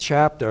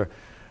chapter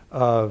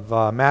of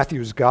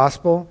Matthew's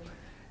Gospel.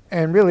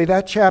 And really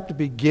that chapter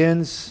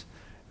begins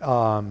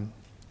and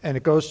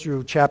it goes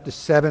through chapter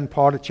 7,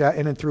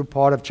 in and through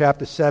part of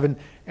chapter 7,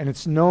 and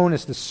it's known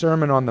as the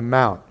Sermon on the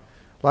Mount.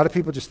 A lot of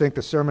people just think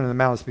the Sermon on the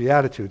Mount is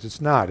Beatitudes.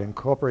 It's not. It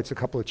incorporates a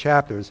couple of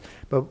chapters.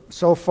 But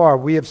so far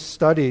we have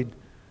studied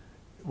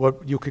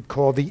what you could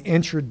call the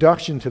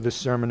introduction to the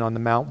Sermon on the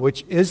Mount,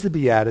 which is the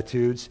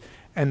Beatitudes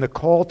and the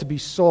call to be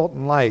salt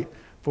and light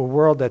for a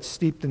world that's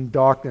steeped in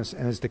darkness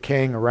and is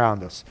decaying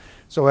around us.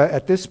 So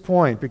at this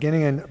point,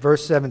 beginning in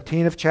verse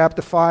 17 of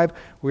chapter 5,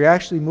 we're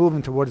actually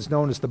moving to what is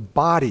known as the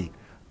body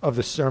of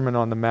the Sermon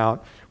on the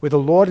Mount, where the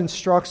Lord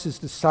instructs his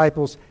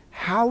disciples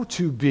how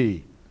to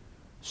be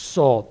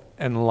salt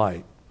and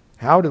light,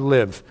 how to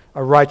live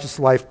a righteous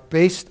life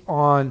based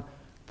on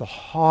the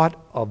heart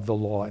of the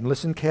law. And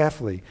listen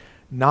carefully,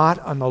 not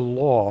on the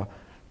law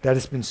that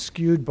has been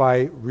skewed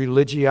by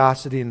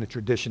religiosity and the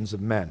traditions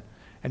of men.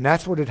 And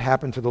that's what had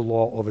happened to the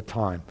law over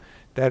time.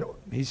 That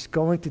he's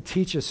going to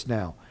teach us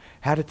now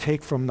how to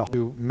take from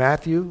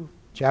Matthew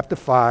chapter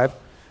 5,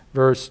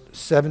 verse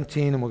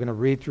 17, and we're going to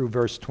read through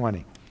verse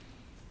 20.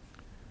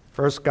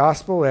 First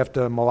gospel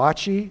after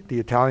Malachi, the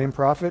Italian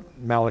prophet,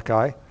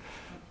 Malachi.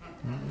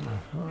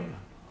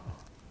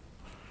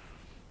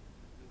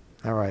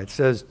 All right, it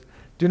says,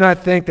 "Do not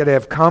think that I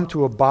have come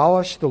to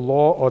abolish the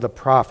law or the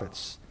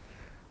prophets.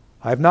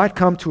 I have not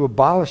come to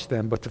abolish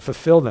them, but to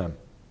fulfill them.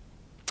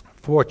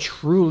 For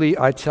truly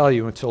I tell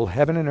you, until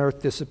heaven and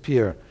earth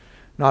disappear,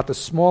 not the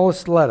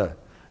smallest letter,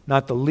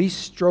 not the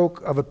least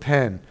stroke of a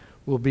pen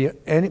will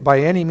by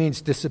any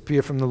means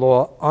disappear from the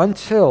law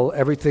until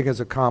everything is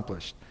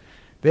accomplished.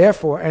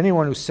 Therefore,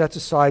 anyone who sets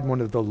aside one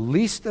of the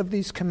least of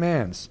these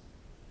commands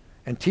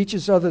and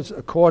teaches others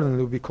accordingly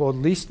will be called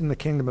least in the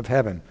kingdom of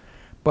heaven.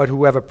 But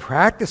whoever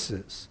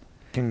practices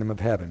the kingdom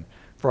of heaven,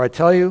 for I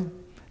tell you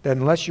that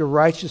unless your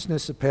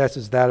righteousness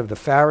surpasses that of the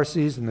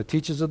Pharisees and the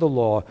teachers of the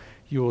law,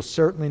 you will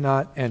certainly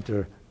not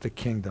enter the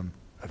kingdom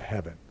of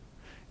heaven."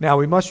 Now,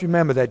 we must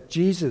remember that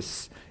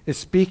Jesus is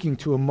speaking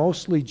to a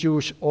mostly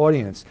Jewish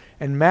audience,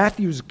 and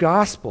Matthew's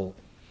gospel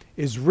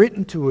is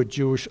written to a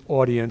Jewish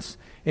audience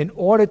in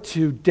order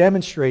to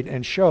demonstrate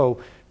and show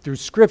through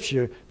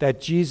Scripture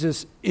that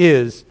Jesus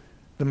is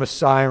the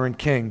Messiah and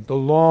King, the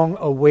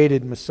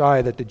long-awaited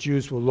Messiah that the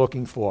Jews were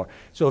looking for.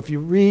 So if you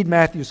read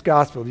Matthew's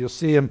gospel, you'll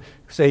see him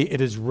say, "It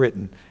is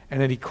written,"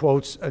 and then he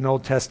quotes an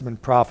Old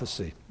Testament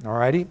prophecy. All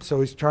righty? So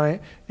he's trying,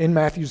 in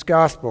Matthew's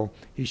gospel,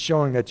 he's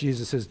showing that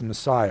Jesus is the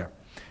Messiah.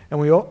 And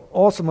we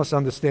also must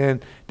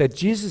understand that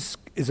Jesus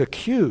is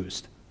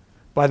accused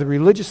by the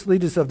religious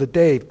leaders of the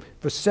day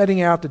for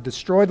setting out to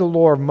destroy the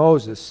law of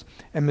Moses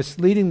and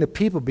misleading the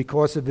people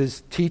because of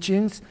his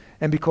teachings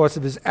and because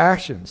of his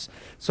actions.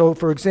 So,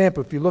 for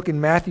example, if you look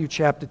in Matthew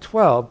chapter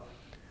 12,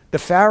 the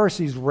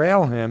Pharisees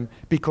rail him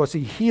because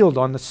he healed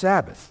on the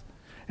Sabbath.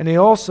 And they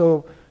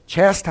also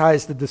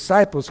chastised the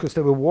disciples because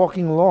they were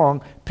walking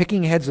along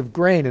picking heads of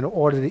grain in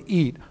order to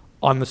eat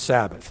on the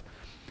Sabbath.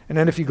 And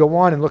then if you go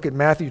on and look at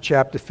Matthew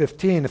chapter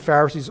 15, the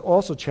Pharisees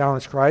also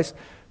challenged Christ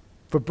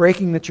for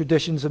breaking the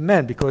traditions of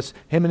men because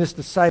him and his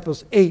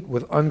disciples ate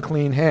with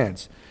unclean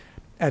hands.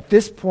 At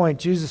this point,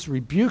 Jesus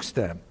rebukes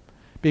them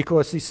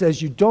because he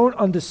says, you don't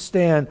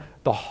understand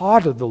the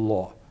heart of the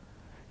law.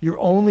 You're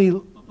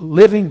only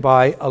living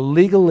by a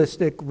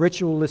legalistic,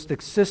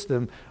 ritualistic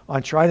system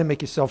on trying to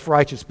make yourself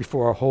righteous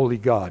before a holy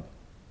God.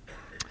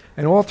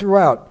 And all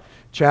throughout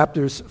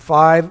chapters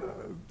 5,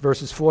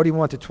 verses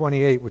 41 to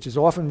 28, which is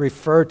often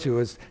referred to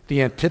as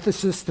the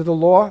antithesis to the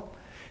law,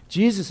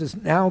 Jesus is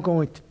now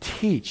going to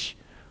teach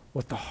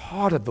what the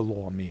heart of the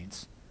law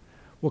means,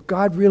 what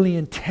God really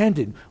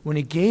intended when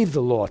he gave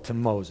the law to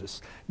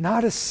Moses,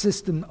 not a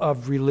system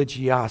of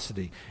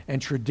religiosity and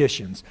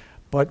traditions,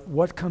 but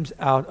what comes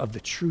out of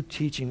the true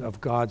teaching of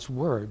God's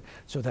word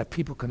so that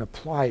people can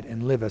apply it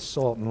and live as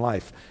salt and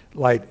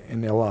light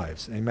in their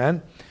lives.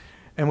 Amen?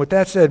 And with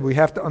that said, we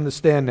have to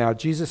understand now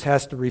Jesus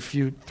has to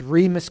refute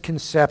 3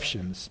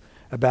 misconceptions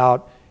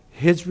about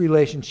his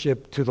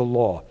relationship to the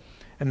law.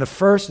 And the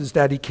first is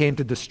that he came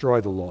to destroy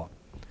the law.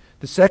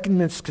 The second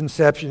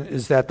misconception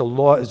is that the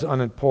law is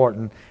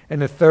unimportant.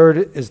 And the third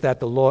is that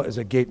the law is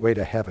a gateway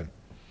to heaven.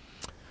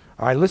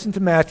 All right, listen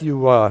to Matthew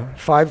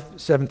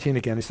 5:17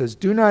 again. He says,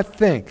 "Do not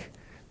think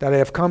that I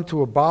have come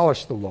to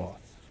abolish the law,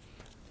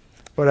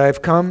 but I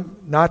have come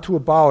not to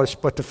abolish,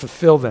 but to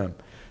fulfill them."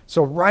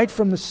 So right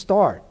from the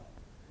start,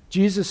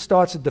 Jesus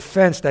starts a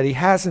defense that he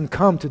hasn't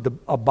come to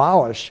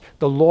abolish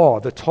the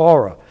law, the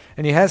Torah,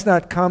 and he has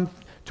not come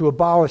to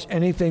abolish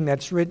anything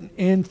that's written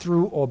in,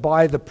 through, or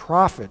by the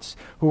prophets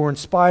who were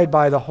inspired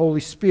by the Holy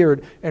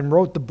Spirit and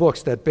wrote the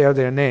books that bear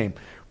their name.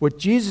 What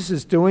Jesus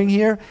is doing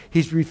here,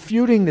 he's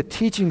refuting the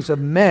teachings of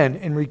men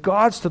in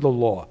regards to the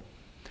law.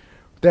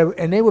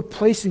 And they were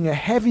placing a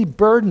heavy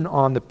burden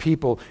on the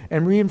people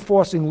and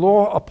reinforcing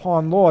law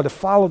upon law to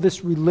follow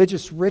this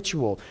religious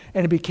ritual.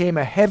 And it became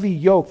a heavy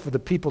yoke for the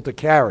people to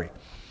carry.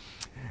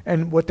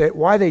 And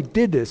why they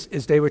did this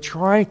is they were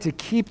trying to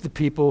keep the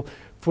people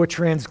from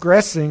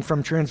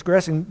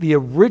transgressing the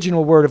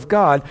original word of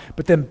God,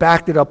 but then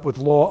backed it up with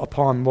law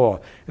upon law.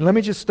 And let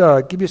me just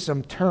give you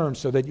some terms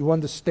so that you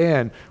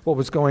understand what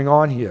was going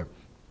on here.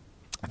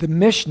 The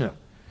Mishnah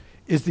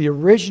is the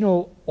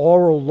original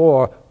oral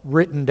law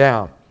written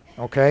down,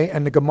 okay?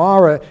 And the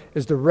Gemara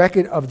is the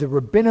record of the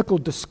rabbinical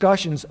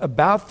discussions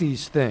about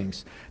these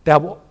things. That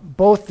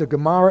both the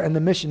Gemara and the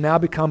Mishnah now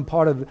become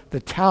part of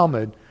the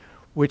Talmud,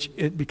 which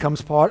it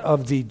becomes part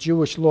of the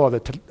Jewish law, the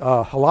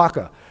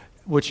halakha,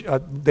 which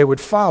they would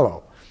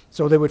follow.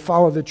 So they would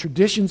follow the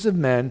traditions of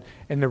men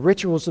and the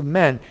rituals of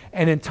men.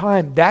 And in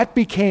time, that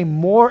became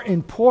more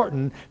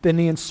important than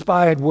the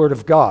inspired word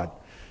of God.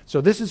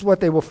 So this is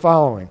what they were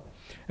following.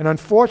 And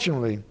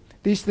unfortunately,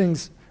 these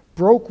things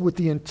broke with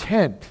the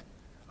intent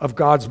of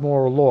God's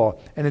moral law.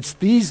 And it's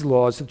these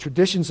laws, the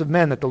traditions of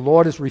men, that the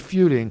Lord is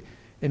refuting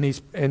in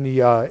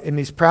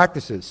these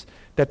practices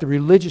that the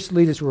religious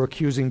leaders were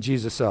accusing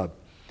Jesus of.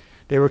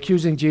 They were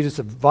accusing Jesus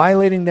of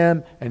violating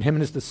them, and him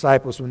and his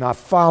disciples were not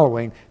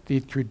following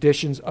the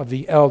traditions of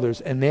the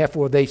elders, and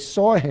therefore they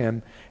saw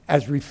him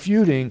as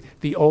refuting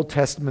the Old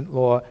Testament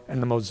law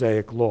and the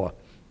Mosaic law.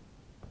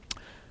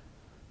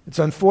 It's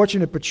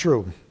unfortunate but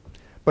true.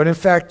 But in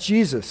fact,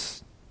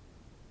 Jesus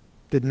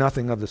did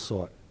nothing of the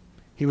sort.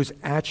 He was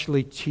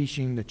actually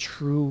teaching the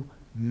true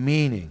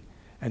meaning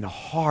and the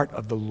heart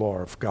of the law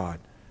of God,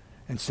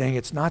 and saying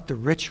it's not the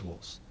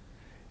rituals,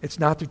 it's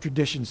not the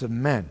traditions of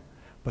men,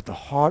 but the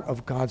heart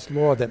of God's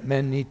law that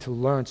men need to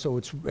learn. So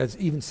it's, as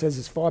even says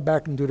as far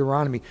back in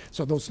Deuteronomy,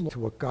 so those laws are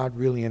what God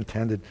really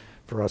intended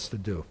for us to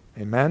do.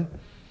 Amen?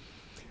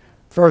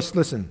 First,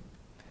 listen,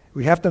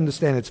 we have to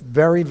understand it's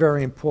very,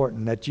 very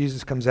important that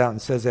Jesus comes out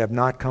and says, I have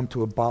not come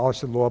to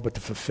abolish the law, but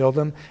to fulfill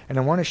them. And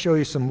I want to show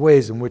you some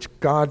ways in which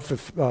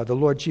the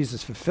Lord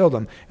Jesus fulfilled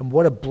them, and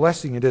what a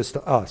blessing it is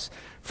to us.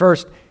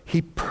 First,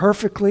 he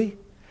perfectly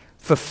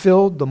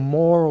fulfilled the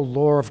moral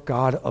law of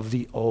God of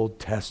the Old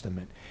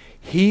Testament.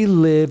 He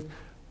lived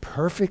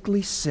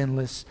perfectly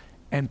sinless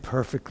and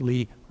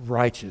perfectly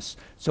righteous.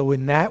 So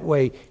in that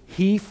way,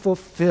 he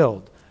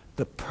fulfilled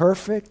the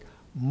perfect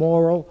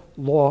moral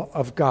law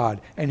of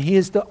God. And he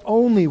is the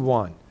only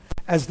one,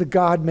 as the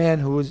God-man,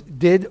 who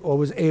did or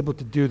was able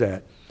to do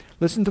that.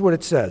 Listen to what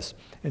it says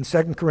in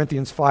 2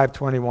 Corinthians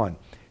 5:21.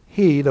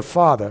 He, the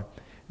Father,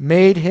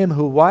 made him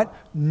who what?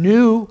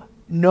 Knew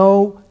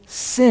no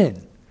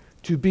sin,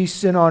 to be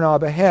sin on our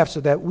behalf,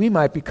 so that we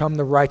might become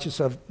the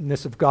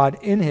righteousness of God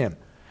in him.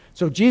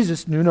 So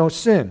Jesus knew no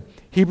sin.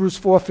 Hebrews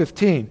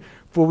 4:15.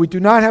 For we do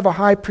not have a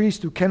high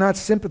priest who cannot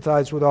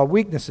sympathize with our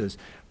weaknesses.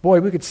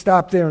 Boy, we could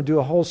stop there and do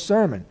a whole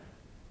sermon,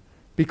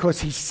 because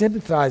he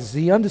sympathizes,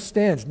 he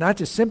understands, not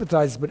just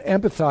sympathizes, but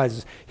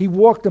empathizes. He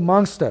walked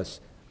amongst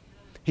us.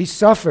 He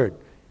suffered,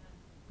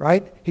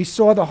 right? He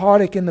saw the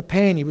heartache and the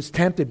pain. He was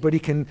tempted, but he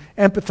can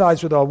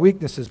empathize with our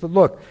weaknesses. But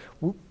look,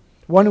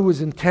 one who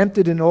was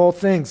tempted in all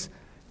things,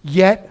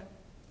 yet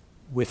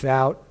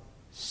without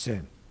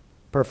sin.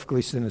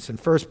 Perfectly sinless. In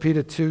 1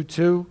 Peter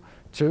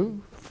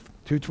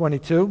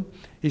 2:22,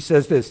 he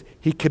says this,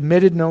 he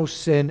committed no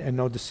sin and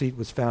no deceit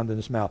was found in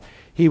his mouth.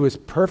 He was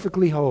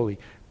perfectly holy,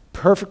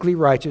 perfectly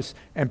righteous,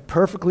 and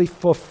perfectly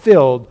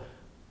fulfilled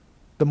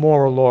the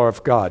moral law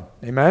of God.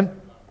 Amen?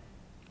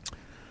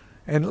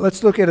 And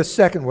let's look at a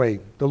second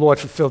way the Lord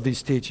fulfilled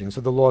these teachings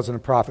of the laws and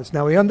the prophets.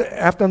 Now, we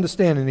have to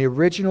understand, in the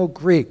original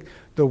Greek,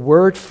 the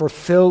word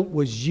fulfill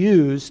was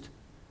used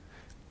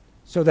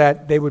so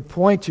that they would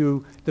point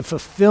to the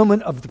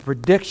fulfillment of the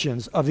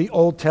predictions of the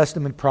Old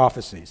Testament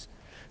prophecies.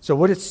 So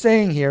what it's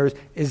saying here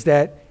is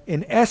that,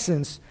 in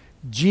essence,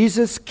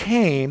 Jesus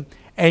came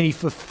and he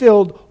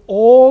fulfilled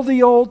all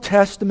the Old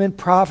Testament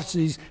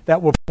prophecies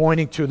that were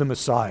pointing to the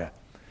Messiah.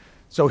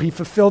 So he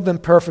fulfilled them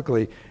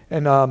perfectly.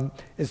 And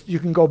you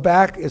can go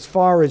back as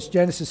far as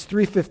Genesis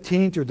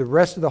 3:15 through the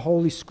rest of the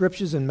Holy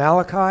Scriptures in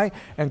Malachi,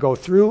 and go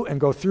through and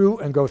go through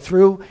and go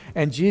through.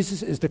 And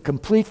Jesus is the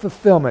complete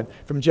fulfillment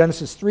from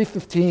Genesis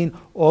 3:15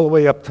 all the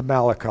way up to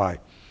Malachi.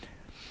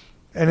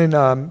 And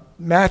in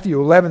Matthew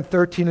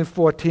 11:13 and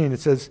 14, it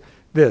says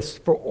this,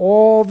 for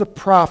all the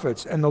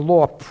prophets and the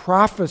law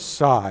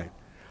prophesied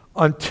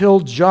until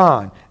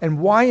John. And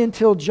why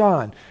until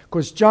John?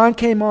 Because John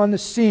came on the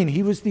scene.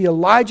 He was the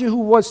Elijah who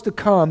was to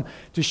come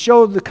to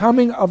show the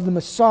coming of the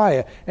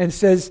Messiah. And it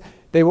says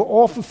they were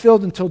all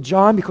fulfilled until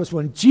John, because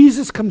when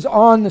Jesus comes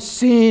on the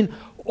scene,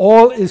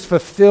 all is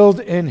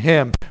fulfilled in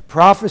him.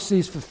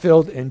 Prophecies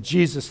fulfilled in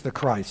Jesus the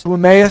Christ.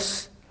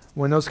 Emmaus,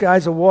 when those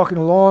guys are walking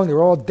along,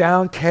 they're all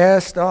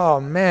downcast. Oh,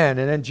 man.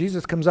 And then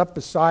Jesus comes up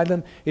beside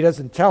them. He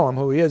doesn't tell them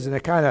who he is, and they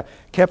kind of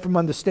kept from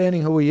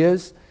understanding who he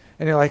is.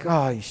 And they're like,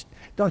 oh,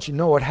 don't you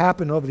know what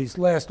happened over these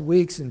last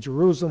weeks in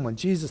Jerusalem when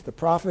Jesus the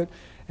prophet?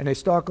 And they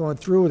start going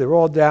through. They're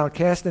all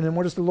downcast. And then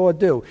what does the Lord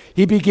do?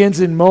 He begins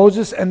in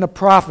Moses and the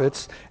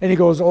prophets, and he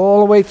goes all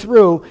the way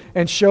through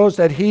and shows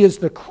that he is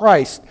the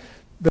Christ.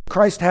 The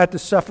Christ had to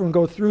suffer and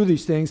go through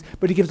these things,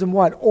 but he gives them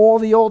what? All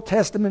the Old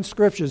Testament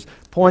scriptures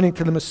pointing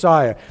to the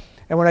Messiah.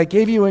 And what I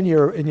gave you in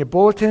your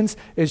bulletins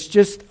is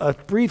just a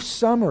brief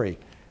summary.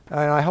 And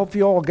I hope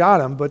you all got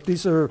them, but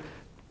these are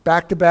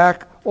back to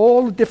back,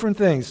 all the different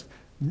things.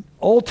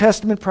 Old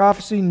Testament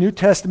prophecy, New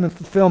Testament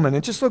fulfillment.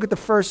 And just look at the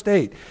first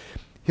 8.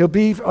 He'll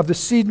be of the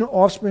seed and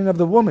offspring of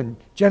the woman,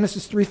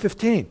 Genesis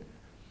 3:15.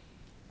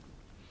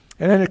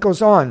 And then it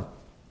goes on.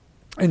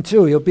 And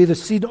 2, he'll be the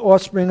seed and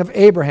offspring of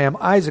Abraham,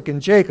 Isaac,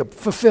 and Jacob,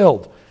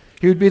 fulfilled.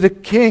 He would be the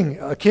king,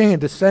 a king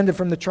and descended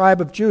from the tribe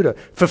of Judah,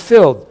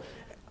 fulfilled.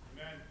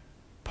 Amen.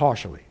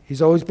 Partially.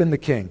 He's always been the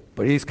king,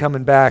 but he's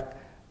coming back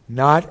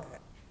not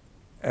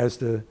as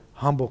the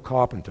humble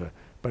carpenter,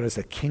 but as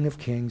the King of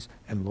kings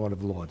and Lord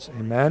of lords.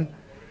 Amen?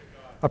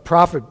 A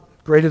prophet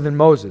greater than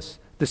Moses,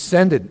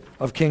 descendant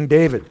of King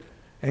David.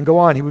 And go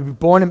on, he would be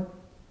born in,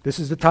 this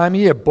is the time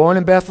of year, born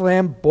in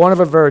Bethlehem, born of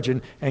a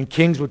virgin, and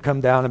kings would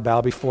come down and bow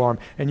before him.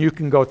 And you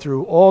can go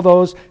through all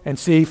those and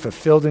see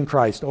fulfilled in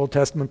Christ. Old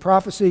Testament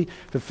prophecy,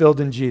 fulfilled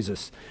in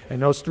Jesus.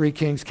 And those 3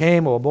 kings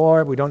came, or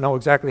more, we don't know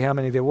exactly how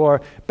many there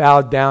were,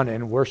 bowed down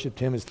and worshiped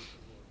him as,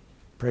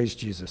 praise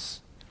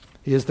Jesus.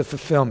 He is the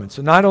fulfillment.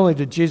 So not only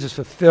did Jesus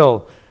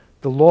fulfill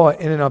the law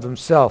in and of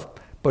himself,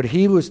 but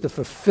he was the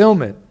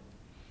fulfillment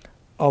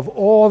of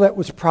all that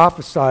was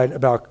prophesied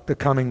about the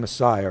coming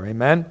Messiah.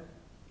 Amen?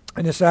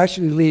 And this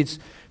actually leads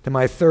to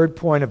my third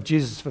point of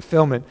Jesus'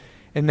 fulfillment,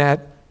 in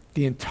that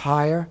the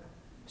entire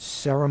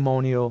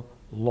ceremonial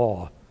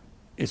law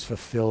is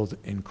fulfilled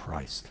in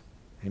Christ.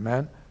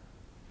 Amen?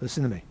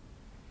 Listen to me.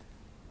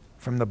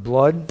 From the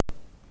blood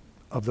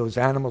of those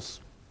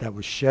animals that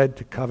was shed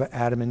to cover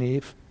Adam and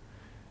Eve,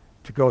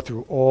 to go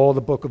through all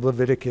the book of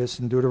Leviticus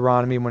and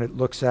Deuteronomy when it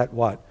looks at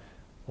what?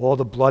 All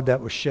the blood that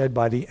was shed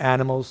by the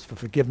animals for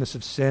forgiveness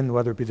of sin,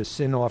 whether it be the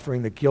sin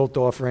offering, the guilt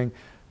offering,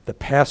 the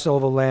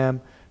Passover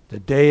lamb,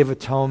 the Day of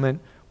Atonement,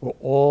 were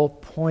all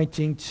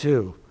pointing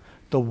to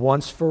the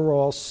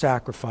once-for-all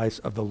sacrifice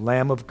of the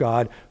Lamb of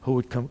God who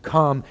would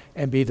come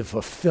and be the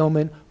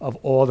fulfillment of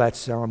all that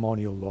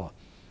ceremonial law.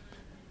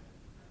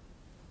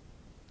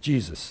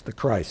 Jesus, the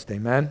Christ,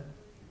 amen?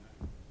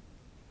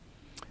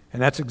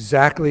 And that's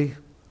exactly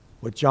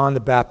what John the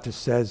Baptist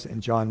says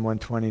in John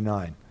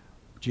 1:29.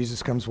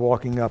 Jesus comes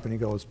walking up and he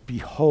goes,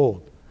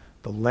 "Behold,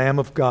 the Lamb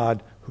of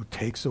God who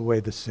takes away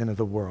the sin of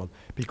the world,"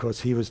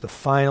 because he was the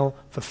final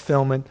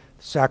fulfillment,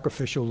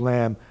 sacrificial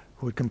lamb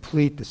who would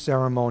complete the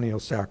ceremonial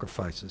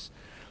sacrifices.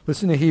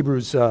 Listen to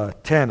Hebrews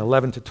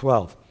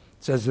 10:11-12.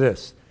 It says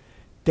this: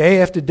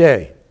 "Day after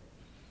day,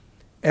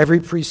 every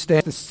priest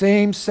stands the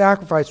same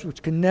sacrifice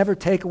which can never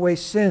take away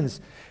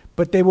sins,"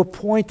 but they were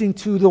pointing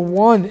to the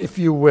one, if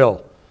you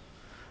will.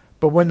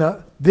 But when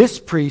this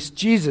priest,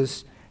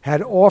 Jesus,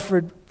 had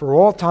offered for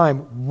all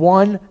time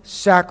one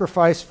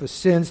sacrifice for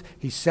sins,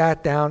 he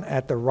sat down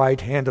at the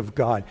right hand of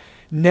God.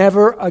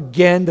 Never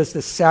again does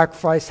the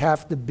sacrifice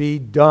have to be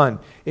done.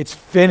 It's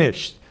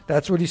finished.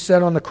 That's what he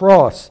said on the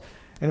cross.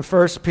 And in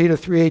 1 Peter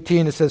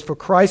 3:18 it says, "For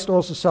Christ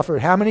also suffered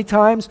how many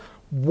times?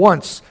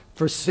 Once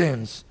for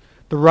sins,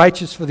 the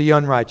righteous for the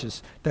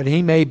unrighteous, that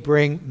he may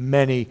bring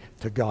many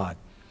to God."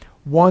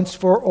 Once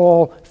for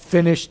all,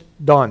 finished,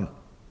 done.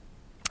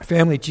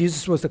 Family,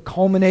 Jesus was the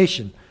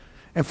culmination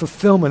and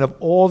fulfillment of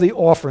all the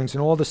offerings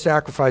and all the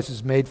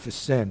sacrifices made for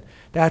sin.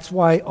 That's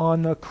why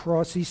on the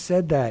cross he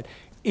said that.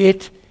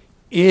 It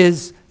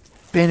is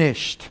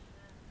finished.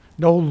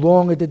 No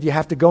longer did you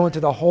have to go into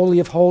the Holy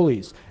of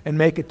Holies and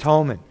make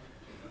atonement.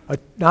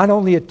 Not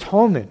only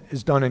atonement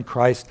is done in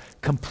Christ,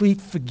 complete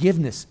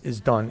forgiveness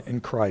is done in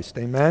Christ.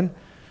 Amen?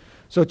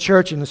 So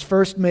church, in this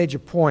first major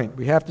point,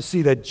 we have to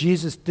see that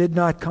Jesus did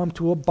not come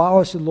to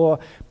abolish the law,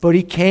 but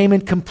he came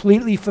and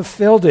completely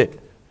fulfilled it.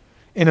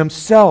 In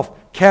himself,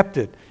 kept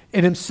it.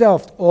 In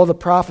himself, all the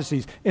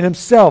prophecies. In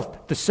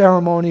himself, the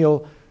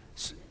ceremonial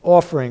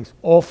offerings,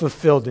 all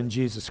fulfilled in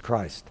Jesus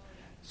Christ.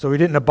 So he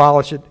didn't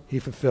abolish it, he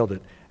fulfilled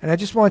it. And I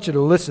just want you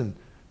to listen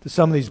to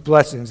some of these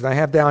blessings that I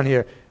have down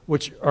here,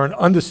 which are an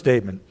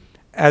understatement,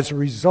 as a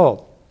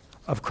result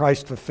of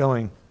Christ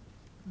fulfilling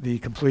the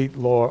complete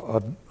law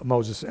of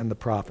Moses and the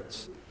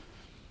prophets.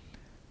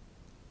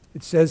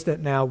 It says that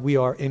now we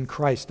are in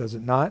Christ, does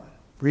it not?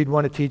 Read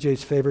one of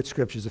TJ's favorite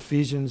scriptures,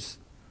 Ephesians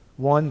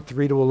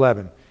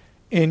 1:3-11.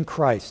 In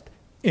Christ,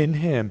 in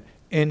him,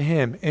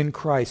 in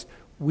Christ,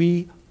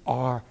 we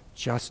are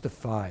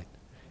justified.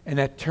 And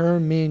that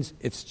term means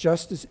it's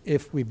just as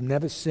if we've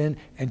never sinned,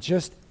 and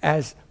just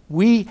as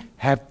we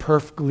have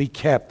perfectly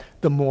kept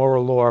the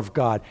moral law of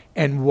God.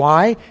 And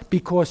why?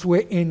 Because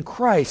we're in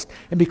Christ.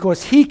 And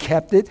because he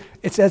kept it,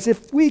 it's as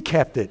if we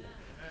kept it.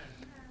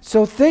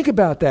 So think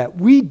about that.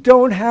 We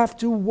don't have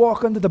to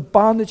walk under the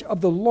bondage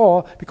of the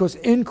law, because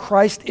in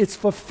Christ it's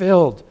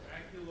fulfilled.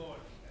 Thank you, Lord.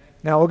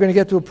 Now we're going to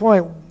get to a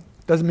point,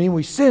 doesn't mean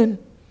we sin,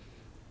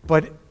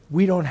 but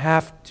we don't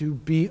have to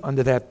be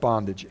under that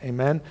bondage.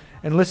 Amen?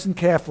 And listen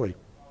carefully.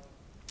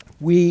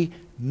 We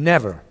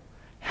never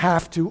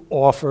have to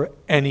offer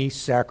any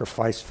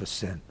sacrifice for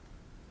sin.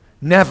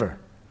 Never.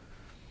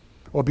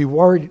 Or be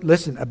worried,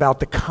 listen, about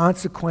the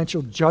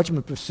consequential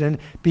judgment for sin,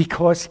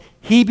 because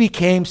he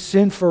became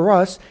sin for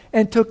us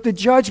and took the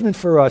judgment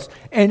for us.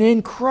 And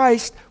in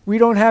Christ, we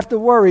don't have to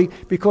worry,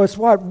 because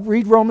what?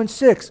 Read Romans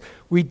 6.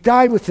 We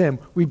died with him,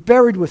 we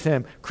buried with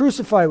him,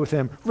 crucified with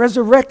him,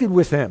 resurrected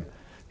with him.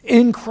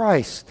 In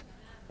Christ.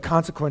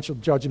 Consequential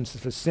judgments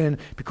for sin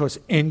because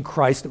in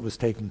Christ it was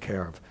taken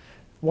care of.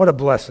 What a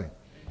blessing.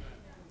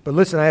 But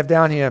listen, I have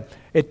down here,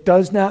 it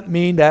does not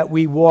mean that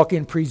we walk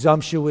in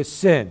presumptuous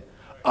sin.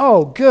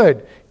 Oh,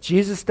 good.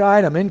 Jesus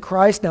died. I'm in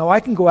Christ. Now I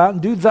can go out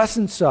and do thus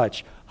and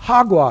such.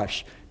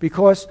 Hogwash.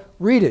 Because,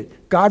 read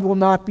it, God will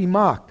not be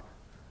mocked.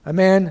 A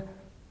man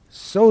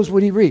sows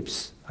what he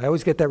reaps. I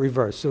always get that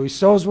reversed. So he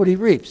sows what he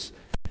reaps.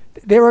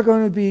 There are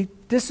going to be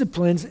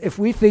disciplines if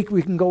we think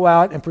we can go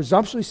out and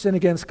presumptuously sin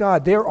against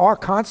God. There are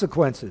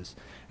consequences.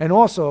 And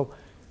also,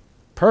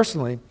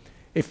 personally,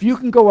 if you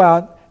can go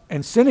out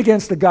and sin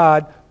against the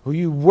God who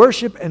you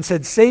worship and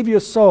said, save your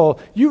soul,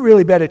 you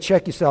really better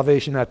check your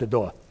salvation at the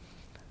door.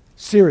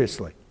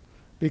 Seriously.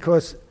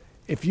 Because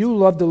if you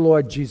love the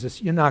Lord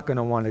Jesus, you're not going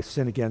to want to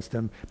sin against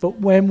him. But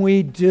when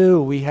we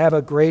do, we have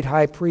a great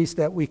high priest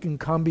that we can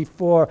come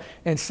before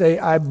and say,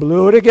 I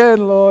blew it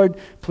again, Lord.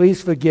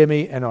 Please forgive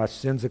me. And our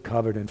sins are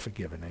covered and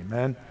forgiven.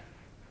 Amen.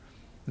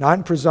 Not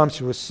in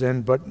presumptuous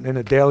sin, but in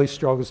the daily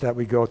struggles that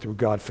we go through,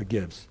 God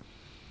forgives.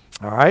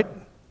 All right?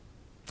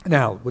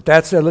 Now, with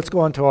that said, let's go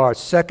on to our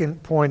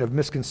second point of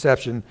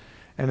misconception,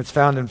 and it's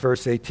found in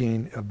verse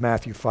 18 of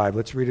Matthew 5.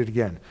 Let's read it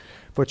again.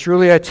 For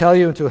truly I tell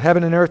you, until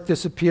heaven and earth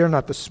disappear,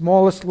 not the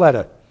smallest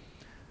letter,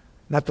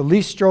 not the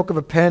least stroke of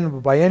a pen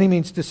will by any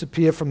means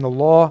disappear from the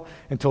law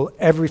until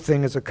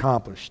everything is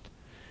accomplished.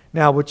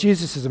 Now, what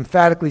Jesus is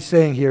emphatically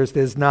saying here is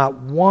there's not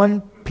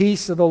one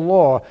piece of the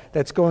law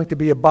that's going to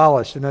be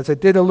abolished. And as I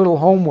did a little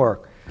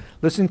homework,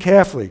 listen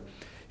carefully.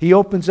 He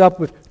opens up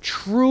with,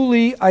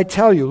 truly I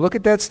tell you. Look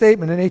at that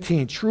statement in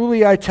 18.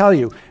 Truly I tell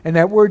you. And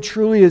that word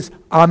truly is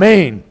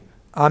amen.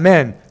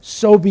 Amen.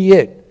 So be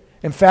it.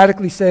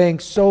 Emphatically saying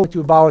so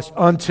to abolish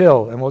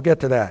until. And we'll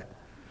get to that.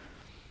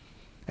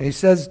 And he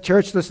says,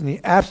 church, listen, the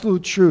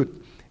absolute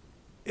truth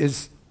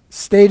is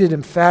stated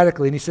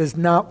emphatically. And he says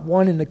not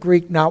one in the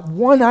Greek, not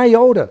one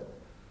iota.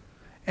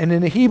 And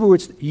in the Hebrew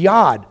it's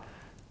yod.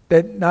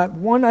 That not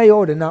one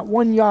iota, not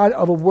one yod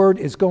of a word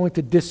is going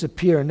to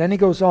disappear. And then he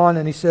goes on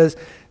and he says,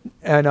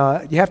 and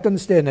you have to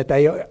understand that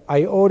the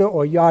iota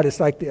or yod is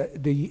like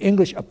the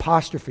English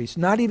apostrophe.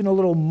 So not even a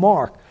little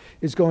mark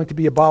is going to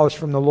be abolished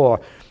from the law.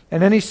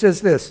 And then he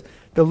says this,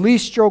 the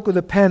least stroke of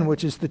the pen,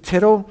 which is the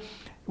tittle,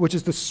 which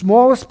is the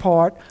smallest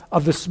part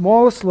of the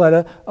smallest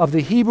letter of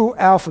the Hebrew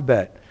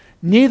alphabet.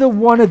 Neither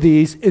one of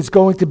these is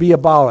going to be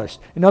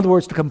abolished. In other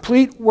words, the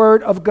complete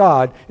word of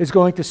God is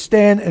going to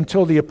stand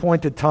until the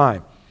appointed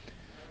time.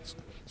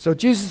 So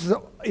Jesus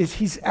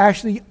he's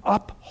actually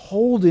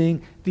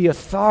upholding the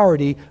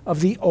authority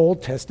of the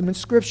Old Testament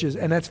scriptures.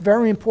 And that's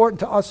very important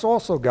to us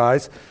also,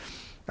 guys.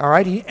 All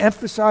right, he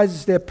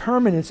emphasizes their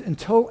permanence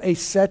until a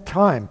set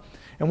time.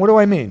 And what do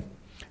I mean?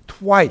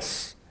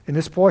 Twice in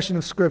this portion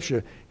of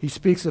Scripture, he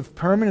speaks of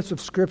permanence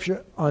of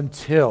Scripture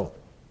until.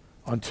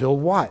 Until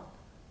what?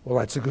 Well,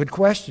 that's a good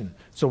question.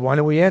 So why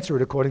don't we answer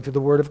it according to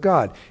the Word of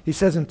God? He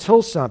says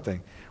until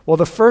something. Well,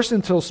 the first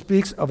until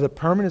speaks of the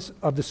permanence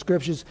of the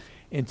Scriptures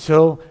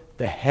until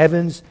the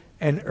heavens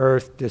and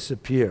earth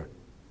disappear.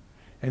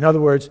 In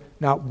other words,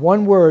 not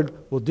one word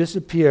will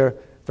disappear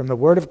from the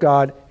Word of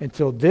God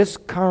until this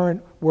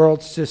current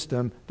world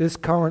system, this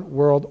current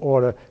world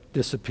order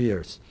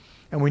disappears.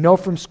 And we know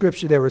from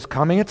Scripture there is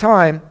coming a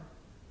time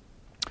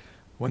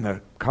when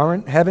the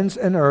current heavens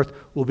and earth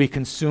will be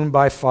consumed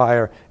by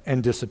fire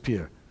and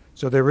disappear.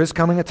 So there is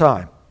coming a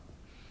time.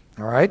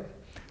 All right?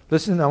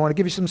 Listen, I want to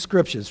give you some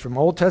scriptures from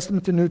Old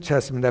Testament to New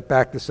Testament that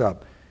back this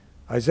up.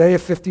 Isaiah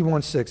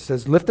 51:6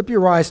 says, lift up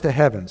your eyes to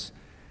heavens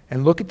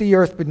and look at the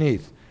earth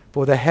beneath.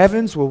 For the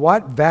heavens will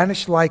what?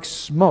 Vanish like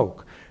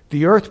smoke.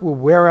 The earth will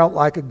wear out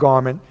like a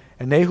garment,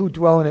 and they who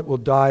dwell in it will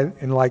die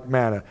in like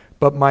manner.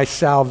 But my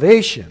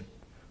salvation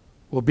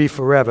will be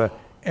forever,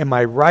 and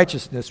my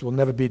righteousness will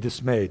never be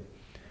dismayed.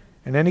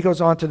 And then he goes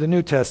on to the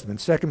New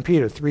Testament, 2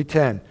 Peter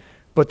 3:10.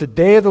 But the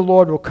day of the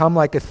Lord will come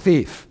like a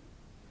thief.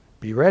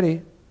 Be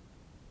ready.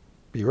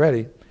 Be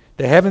ready.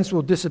 The heavens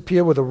will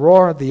disappear with a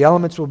roar, the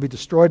elements will be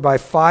destroyed by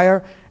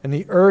fire, and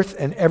the earth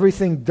and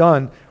everything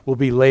done will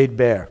be laid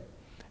bare.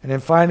 And then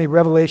finally,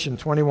 Revelation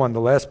 21, the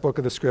last book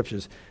of the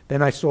Scriptures.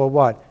 Then I saw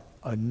what?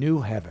 A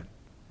new heaven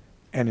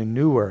and a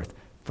new earth.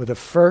 For the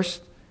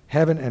first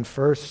heaven and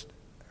first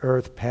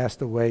earth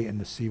passed away,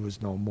 and the sea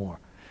was no more.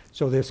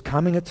 So there's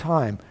coming a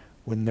time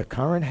when the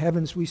current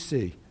heavens we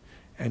see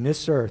and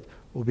this earth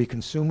will be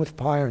consumed with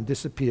fire and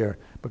disappear,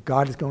 but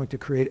God is going to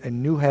create a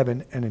new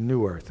heaven and a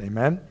new earth.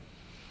 Amen?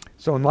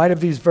 So in light of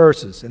these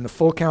verses and the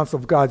full counsel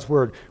of God's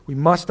word, we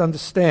must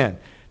understand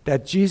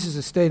that Jesus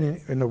is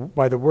stating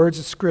by the words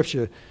of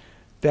Scripture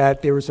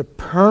that there is a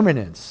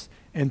permanence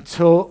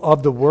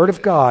of the word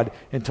of God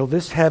until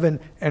this heaven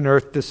and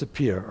earth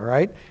disappear. All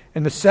right?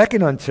 And the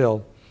second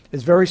until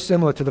is very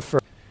similar to the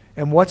first.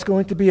 And what's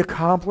going to be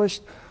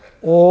accomplished?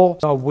 All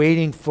are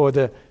waiting for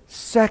the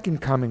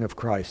second coming of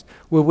Christ.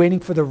 We're waiting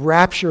for the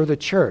rapture of the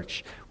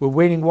church. We're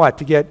waiting what?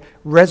 To get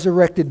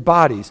resurrected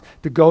bodies,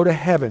 to go to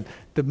heaven,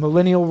 the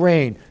millennial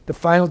reign, the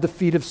final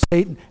defeat of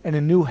Satan, and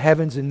a new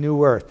heavens and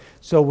new earth.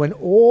 So when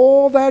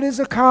all that is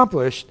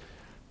accomplished,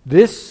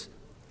 this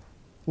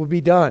will be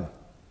done.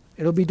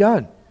 It'll be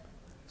done.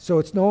 So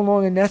it's no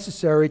longer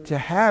necessary to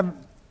have,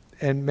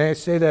 and may I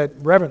say that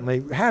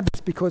reverently, have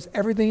this, because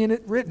everything in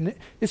it written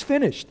is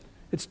finished.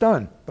 It's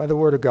done by the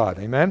Word of God.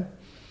 Amen?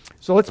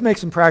 So let's make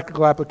some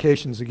practical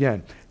applications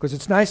again, because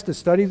it's nice to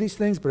study these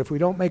things, but if we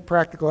don't make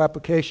practical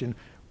application,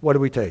 what do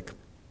we take?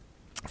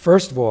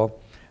 First of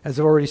all, as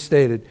I've already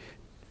stated,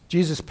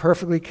 Jesus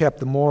perfectly kept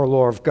the moral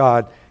law of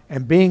God,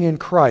 and being in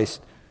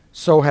Christ,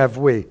 so have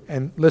we.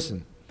 And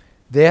listen,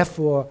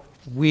 therefore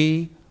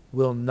we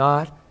will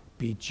not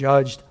be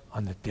judged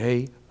on the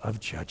day of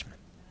judgment.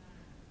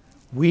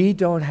 We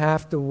don't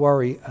have to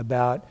worry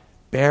about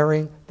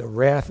bearing the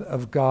wrath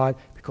of God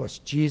because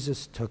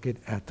Jesus took it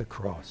at the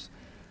cross.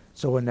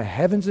 So when the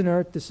heavens and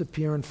earth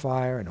disappear in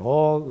fire and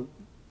all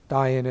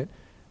die in it,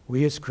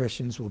 we as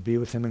Christians will be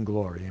with him in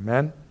glory.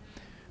 Amen?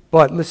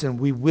 But listen,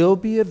 we will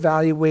be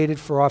evaluated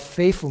for our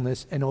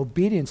faithfulness and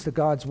obedience to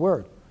God's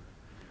word.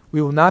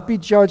 We will not be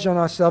judged on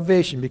our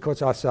salvation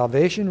because our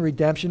salvation,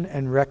 redemption,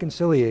 and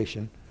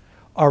reconciliation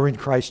are in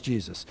Christ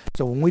Jesus.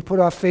 So when we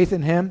put our faith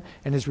in him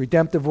and his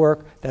redemptive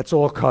work, that's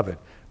all covered.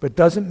 But it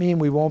doesn't mean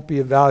we won't be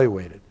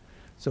evaluated.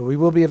 So we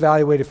will be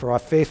evaluated for our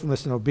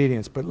faithfulness and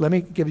obedience. But let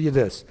me give you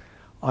this.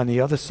 On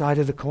the other side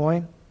of the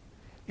coin,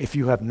 if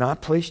you have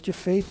not placed your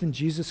faith in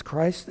Jesus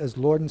Christ as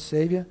Lord and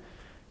Savior,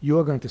 you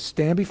are going to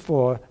stand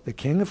before the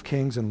King of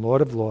Kings and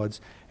Lord of Lords,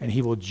 and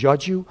he will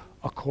judge you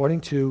according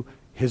to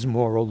his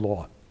moral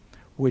law,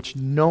 which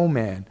no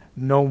man,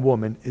 no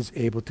woman is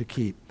able to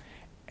keep.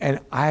 And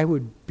I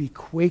would be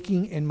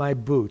quaking in my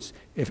boots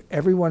if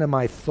every one of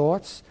my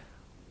thoughts,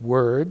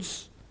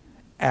 words,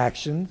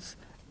 actions,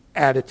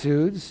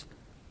 attitudes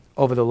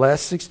over the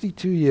last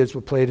 62 years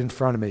were played in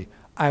front of me.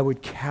 I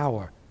would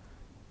cower.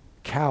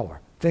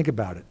 Think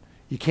about it.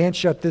 You can't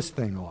shut this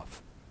thing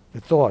off.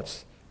 The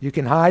thoughts. You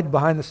can hide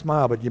behind the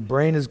smile, but your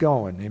brain is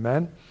going.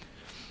 Amen?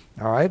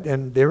 All right?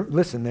 And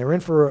they're in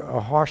for a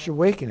harsh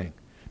awakening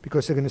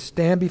because they're going to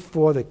stand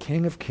before the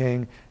King of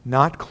Kings,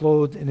 not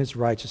clothed in his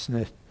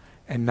righteousness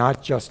and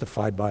not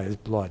justified by his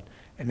blood.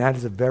 And that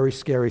is a very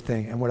scary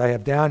thing. And what I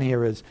have down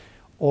here is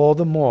all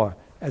the more,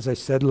 as I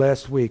said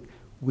last week,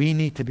 we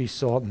need to be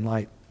salt and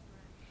light.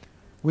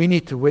 We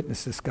need to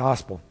witness this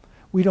gospel.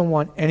 We don't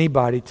want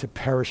anybody to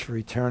perish for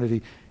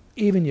eternity,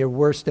 even your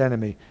worst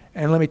enemy.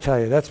 And let me tell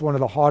you, that's one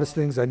of the hardest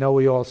things I know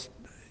we all,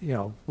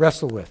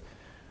 wrestle with.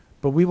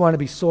 But we want to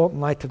be salt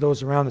and light to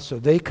those around us so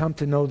they come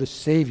to know the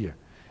Savior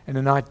and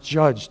are not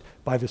judged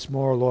by this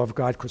moral law of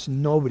God, because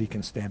nobody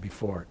can stand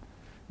before it.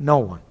 No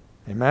one.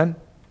 Amen?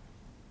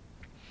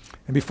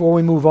 And before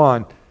we move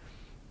on,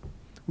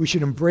 we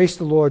should embrace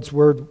the Lord's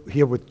word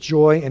here with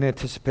joy and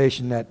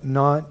anticipation that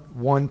not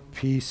one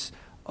piece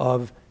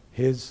of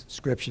his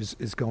scriptures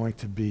is going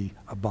to be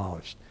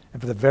abolished.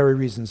 And for the very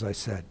reasons I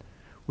said,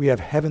 we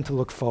have heaven to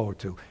look forward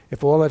to.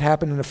 If all that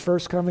happened in the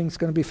first coming is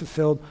going to be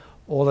fulfilled,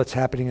 all that's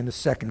happening in the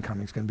second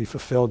coming is going to be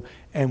fulfilled,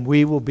 and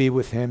we will be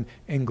with him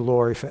in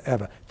glory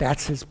forever.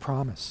 That's his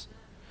promise.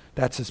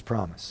 That's his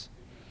promise.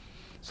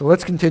 So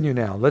let's continue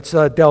now. Let's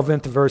delve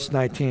into verse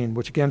 19,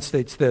 which again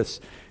states this.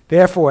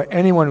 Therefore,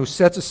 anyone who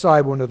sets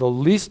aside one of the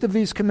least of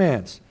these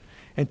commands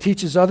and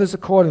teaches others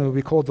accordingly will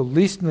be called the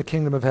least in the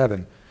kingdom of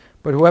heaven.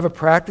 But whoever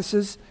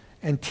practices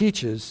and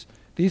teaches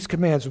these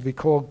commands will be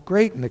called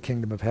great in the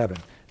kingdom of heaven.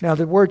 Now,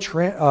 the word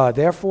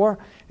therefore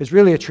is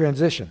really a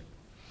transition.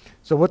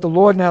 So what the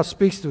Lord now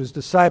speaks to his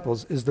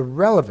disciples is the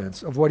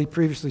relevance of what he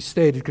previously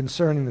stated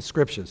concerning the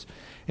scriptures.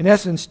 In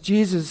essence,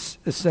 Jesus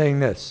is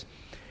saying this.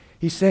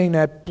 He's saying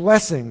that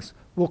blessings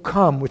will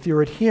come with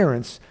your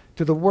adherence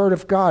to the word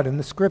of God in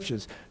the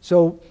scriptures.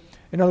 So,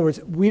 in other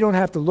words, we don't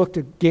have to look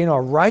to gain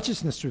our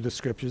righteousness through the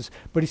scriptures,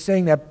 but he's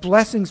saying that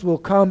blessings will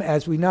come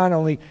as we not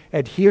only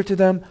adhere to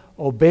them,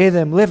 obey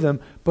them, live them,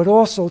 but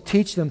also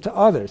teach them to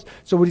others.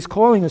 So what he's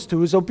calling us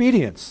to is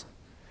obedience.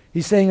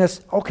 He's saying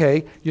us,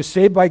 okay, you're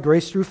saved by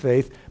grace through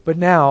faith, but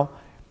now,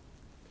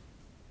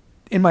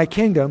 in my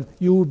kingdom,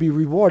 you will be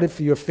rewarded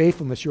for your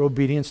faithfulness, your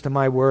obedience to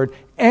my word,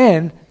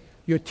 and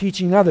you're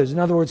teaching others. In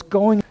other words,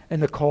 going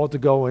and the call to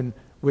go and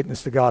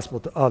witness the gospel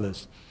to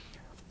others.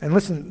 And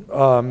listen,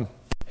 I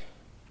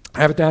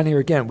have it down here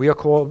again. We are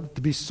called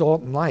to be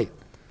salt and light.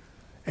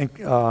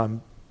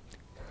 And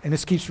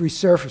this keeps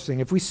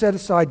resurfacing. If we set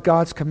aside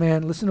God's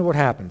command, listen to what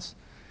happens.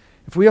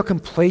 If we are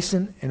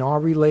complacent in our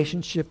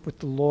relationship with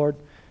the Lord,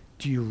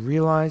 do you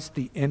realize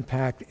the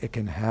impact it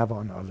can have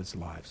on others'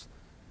 lives?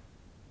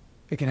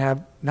 It can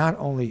have not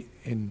only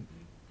in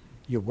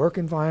your work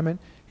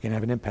environment, it can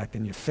have an impact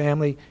in your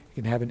family, it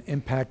can have an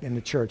impact in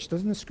the church.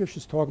 Doesn't the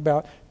scriptures talk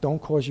about don't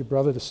cause your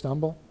brother to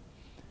stumble?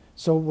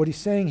 So what he's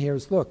saying here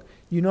is, look,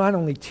 you not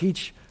only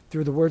teach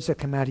through the words that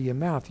come out of your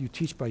mouth, you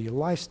teach by your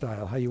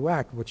lifestyle, how you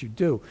act, what you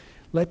do.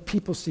 Let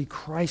people see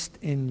Christ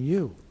in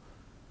you,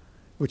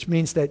 which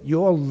means that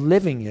you're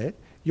living it,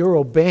 you're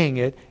obeying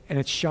it, and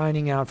it's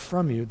shining out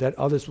from you that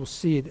others will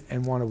see it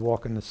and want to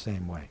walk in the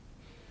same way.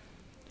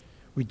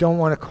 We don't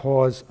want to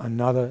cause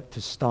another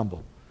to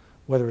stumble.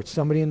 Whether it's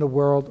somebody in the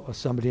world or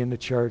somebody in the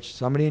church,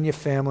 somebody in your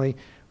family,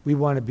 we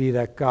want to be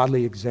that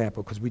godly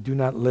example because we do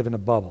not live in a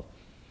bubble.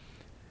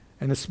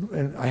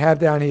 And I have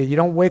down here, you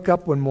don't wake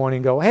up one morning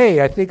and go,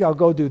 hey, I think I'll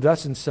go do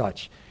thus and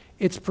such.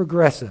 It's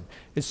progressive.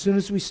 As soon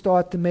as we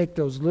start to make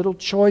those little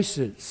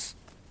choices,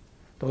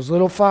 those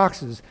little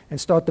foxes, and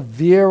start to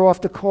veer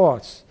off the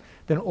course,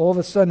 then all of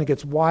a sudden it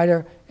gets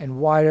wider and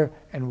wider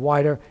and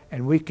wider,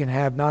 and we can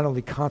have not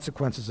only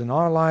consequences in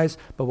our lives,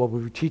 but what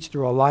we teach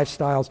through our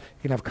lifestyles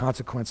can have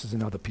consequences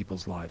in other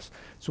people's lives.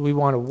 So we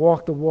want to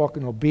walk the walk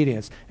in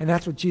obedience, and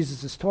that's what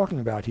Jesus is talking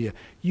about here.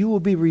 You will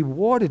be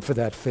rewarded for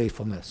that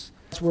faithfulness,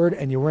 word,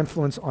 and your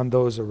influence on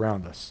those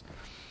around us.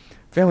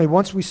 Family,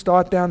 once we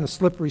start down the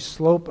slippery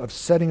slope of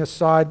setting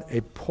aside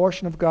a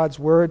portion of God's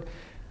word,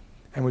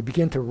 and we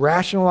begin to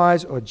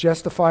rationalize or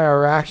justify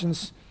our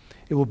actions,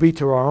 it will be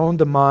to our own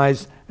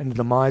demise and the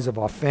demise of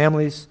our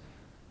families,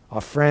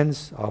 our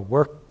friends, our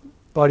work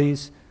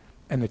buddies,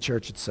 and the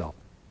church itself.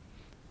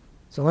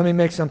 So let me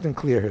make something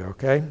clear here,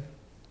 okay?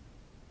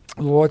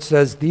 The Lord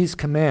says these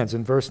commands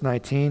in verse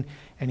 19,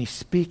 and he's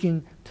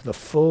speaking to the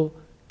full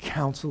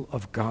counsel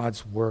of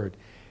God's word.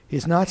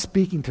 He's not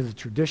speaking to the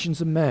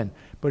traditions of men,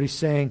 but he's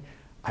saying,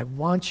 I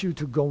want you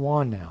to go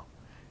on now.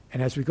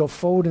 And as we go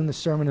forward in the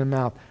Sermon on the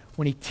Mount,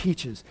 when he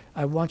teaches,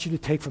 I want you to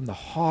take from the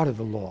heart of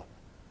the law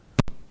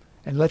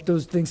and let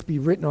those things be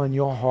written on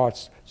your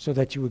hearts so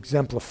that you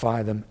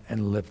exemplify them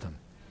and live them.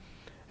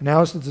 And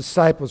now as the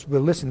disciples,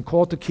 we're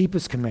called to keep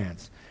his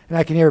commands. And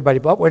I can hear everybody,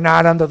 but we're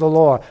not under the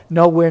law.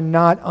 No, we're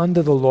not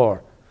under the law.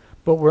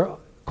 But we're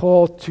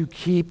called to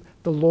keep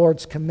the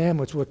Lord's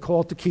commandments. We're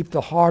called to keep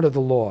the heart of the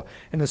law.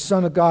 And the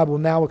Son of God will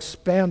now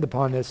expand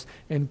upon this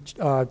in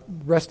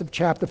rest of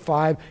chapter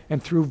 5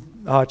 and through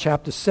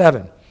chapter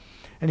 7.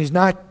 And he's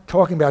not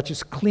talking about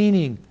just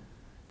cleaning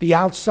the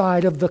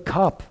outside of the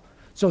cup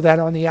so that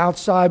on the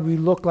outside we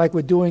look like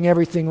we're doing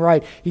everything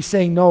right. He's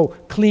saying, no,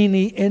 clean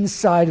the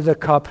inside of the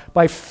cup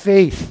by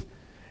faith.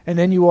 And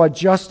then you are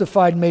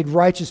justified, made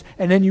righteous,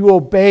 and then you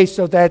obey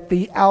so that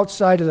the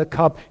outside of the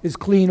cup is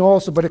clean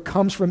also. But it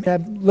comes from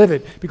live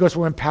it because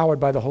we're empowered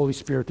by the Holy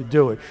Spirit to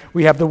do it.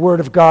 We have the Word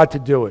of God to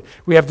do it.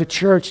 We have the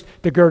church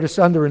to gird us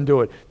under and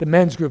do it. The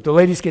men's group, the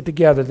ladies get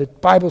together, the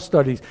Bible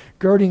studies,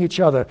 girding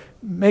each other,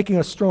 making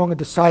us stronger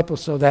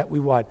disciples so that we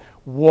what?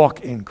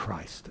 Walk in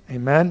Christ.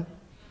 Amen?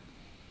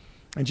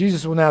 And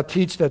Jesus will now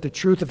teach that the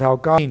truth of how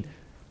God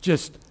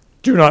just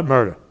do not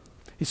murder.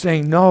 He's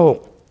saying,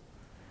 no.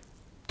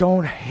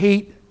 Don't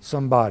hate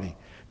somebody.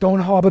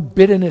 Don't harbor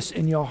bitterness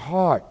in your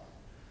heart.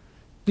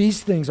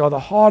 These things are the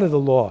heart of the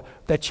law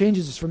that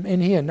changes us from in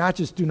here, not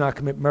just do not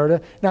commit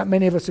murder. Not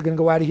many of us are going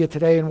to go out of here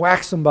today and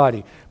whack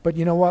somebody. But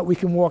you know what? We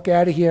can walk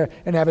out of here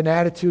and have an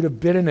attitude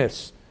of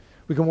bitterness.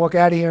 We can walk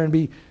out of here and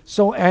be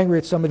so angry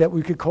at somebody that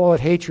we could call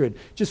it hatred.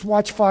 Just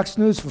watch Fox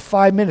News for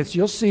 5 minutes.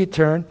 You'll see it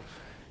turn.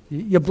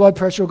 Your blood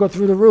pressure will go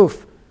through the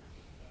roof.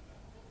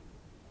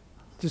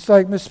 Just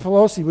like Ms.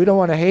 Pelosi, we don't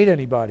want to hate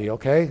anybody,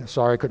 okay?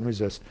 Sorry, I couldn't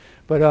resist.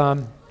 But,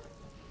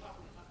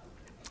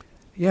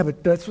 yeah,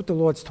 but that's what the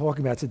Lord's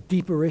talking about. It's a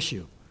deeper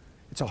issue.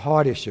 It's a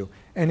hard issue.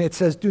 And it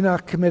says, do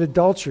not commit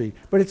adultery.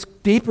 But it's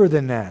deeper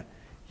than that.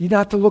 You're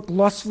not to look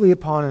lustfully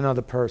upon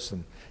another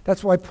person.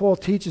 That's why Paul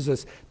teaches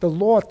us. The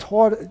law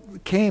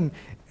came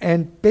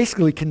and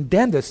basically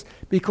condemned us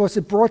because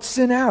it brought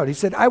sin out. He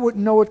said, I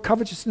wouldn't know what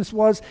covetousness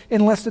was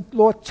unless the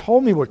Lord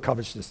told me what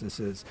covetousness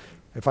is.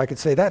 If I could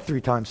say that 3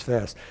 times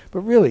fast.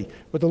 But really,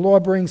 what the law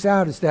brings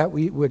out is that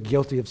we're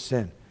guilty of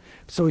sin.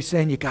 So he's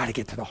saying you got to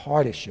get to the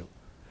heart issue.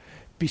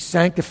 Be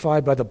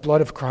sanctified by the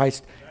blood of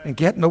Christ and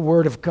get in the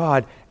Word of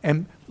God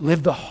and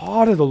live the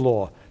heart of the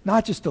law,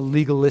 not just the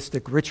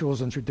legalistic rituals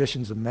and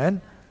traditions of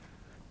men.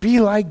 Be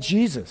like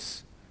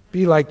Jesus.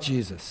 Be like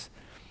Jesus.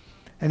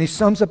 And he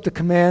sums up the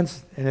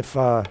commands, and if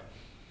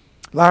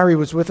Larry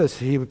was with us,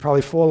 he would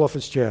probably fall off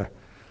his chair.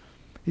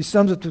 He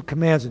sums up the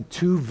commands in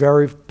 2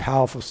 very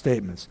powerful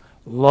statements.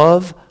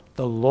 Love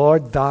the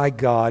Lord thy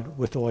God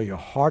with all your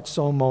heart,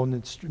 soul, mind,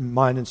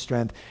 and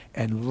strength,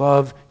 and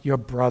love your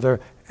brother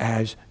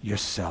as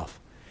yourself.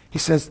 He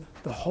says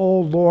the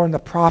whole law and the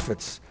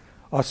prophets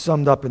are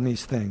summed up in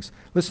these things.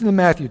 Listen to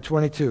Matthew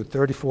 22,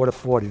 34 to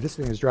 40. This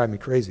thing is driving me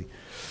crazy.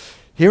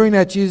 Hearing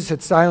that Jesus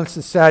had silenced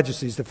the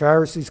Sadducees, the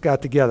Pharisees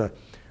got together.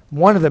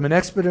 One of them, an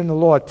expert in the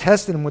law,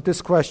 tested him with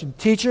this question,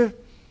 Teacher,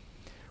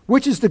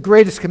 which is the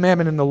greatest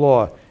commandment in the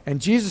law? And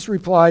Jesus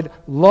replied,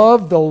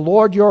 love the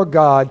Lord your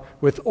God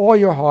with all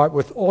your heart,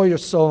 with all your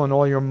soul, and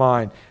all your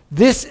mind.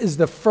 This is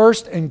the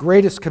first and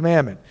greatest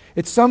commandment.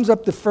 It sums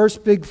up the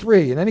first big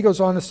 3. And then he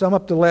goes on to sum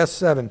up the last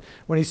 7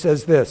 when he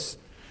says this.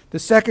 The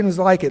second is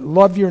like it.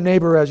 Love your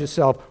neighbor as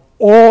yourself.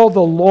 All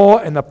the law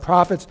and the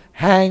prophets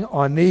hang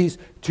on these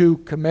 2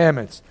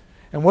 commandments.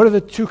 And what do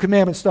the 2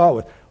 commandments start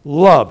with?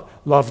 Love.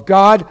 Love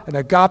God, an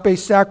agape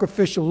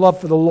sacrificial love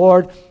for the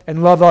Lord,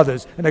 and love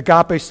others, an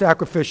agape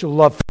sacrificial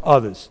love for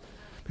others.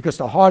 Because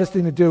the hardest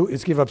thing to do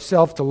is give up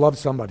self to love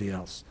somebody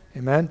else.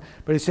 Amen?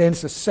 But he's saying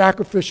it's a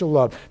sacrificial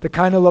love, the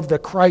kind of love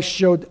that Christ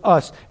showed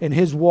us in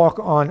his walk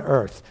on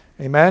earth.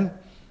 Amen?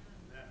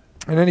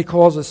 And then he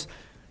calls us,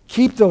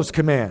 keep those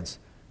commands.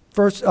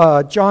 First,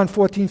 John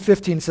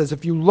 14:15 says,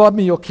 if you love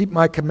me, you'll keep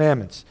my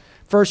commandments.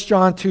 1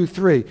 John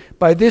 2:3,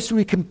 by this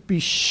we can be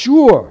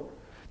sure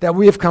that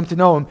we have come to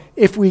know him,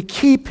 if we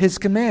keep his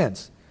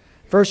commands.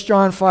 1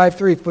 John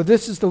 5:3, for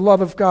this is the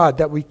love of God,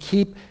 that we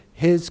keep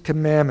his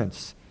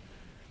commandments.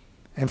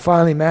 And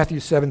finally, Matthew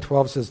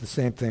 7:12 says the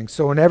same thing.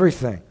 So in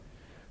everything,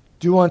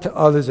 do unto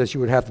others as you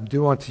would have them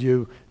do unto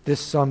you. This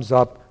sums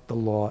up the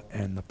law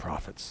and the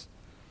prophets.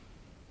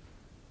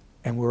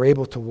 And we're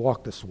able to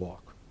walk this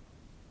walk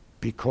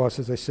because,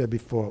 as I said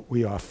before,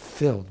 we are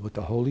filled with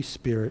the Holy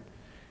Spirit,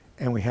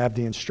 and we have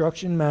the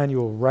instruction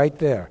manual right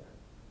there.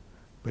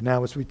 But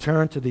now as we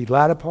turn to the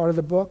latter part of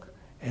the book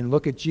and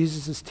look at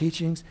Jesus'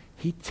 teachings,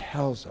 he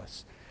tells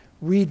us,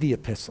 read the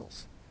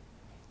epistles.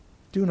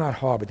 Do not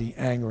harbor the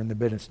anger and the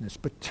bitterness,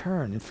 but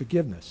turn in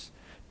forgiveness.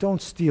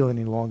 Don't steal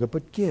any longer,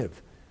 but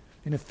give.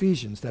 In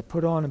Ephesians, that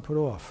put on and put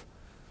off.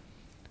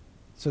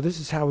 So this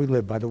is how we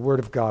live, by the word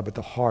of God, but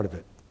the heart of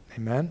it.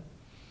 Amen?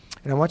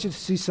 And I want you to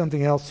see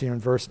something else here in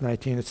verse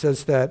 19. It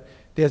says that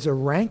there's a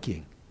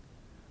ranking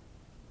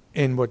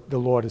in what the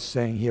Lord is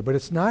saying here, but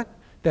it's not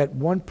that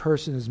one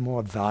person is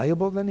more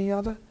valuable than the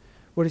other.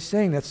 What he's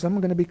saying, that some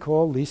are going to be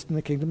called least in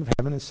the kingdom of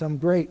heaven and some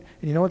great.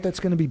 And you know what that's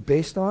going to be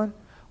based on?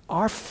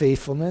 Our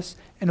faithfulness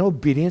and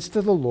obedience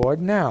to the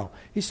Lord now.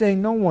 He's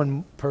saying no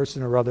one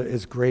person or other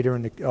is greater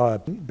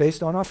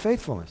based on our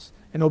faithfulness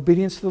and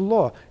obedience to the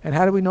law. And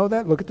how do we know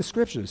that? Look at the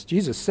scriptures.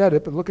 Jesus said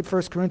it, but look at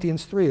 1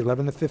 Corinthians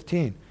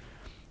 3:11-15.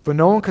 For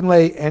no one can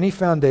lay any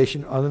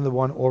foundation other than the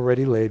one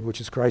already laid,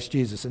 which is Christ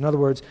Jesus. In other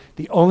words,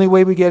 the only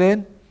way we get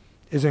in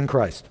is in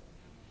Christ.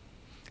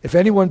 If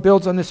anyone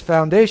builds on this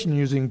foundation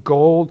using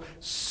gold,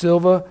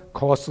 silver,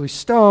 costly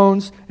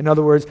stones, in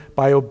other words,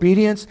 by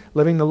obedience,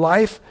 living the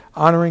life,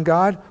 honoring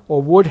God,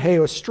 or wood, hay,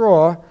 or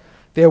straw,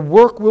 their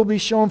work will be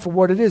shown for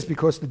what it is,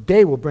 because the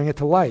day will bring it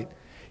to light.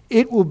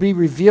 It will be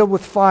revealed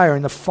with fire,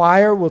 and the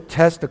fire will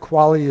test the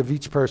quality of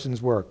each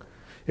person's work.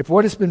 If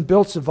what has been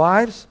built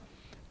survives,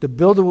 the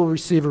builder will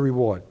receive a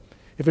reward.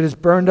 If it is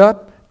burned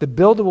up, the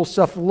builder will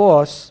suffer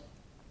loss,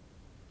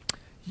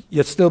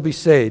 yet still be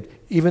saved,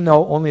 even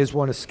though only as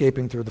one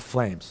escaping through the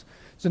flames.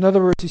 So in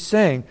other words, he's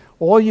saying,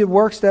 all your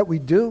works that we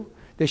do,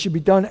 they should be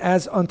done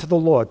as unto the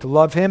Lord, to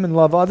love him and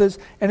love others,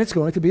 and it's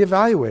going to be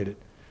evaluated.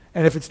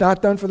 And if it's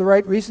not done for the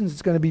right reasons,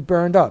 it's going to be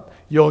burned up.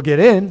 You'll get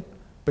in,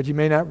 but you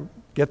may not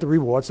get the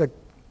rewards that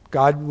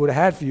God would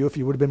have had for you if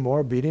you would have been more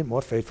obedient,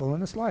 more faithful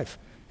in this life.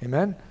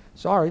 Amen?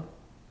 Sorry.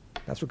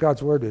 That's what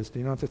God's word is.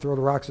 You don't have to throw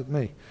the rocks at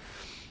me.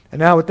 And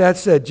now with that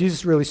said,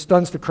 Jesus really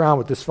stuns the crowd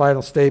with this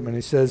final statement.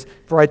 He says,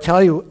 for I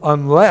tell you,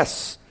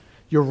 unless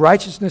your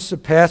righteousness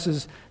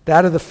surpasses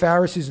that of the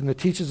Pharisees and the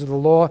teachers of the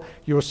law,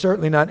 you will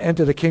certainly not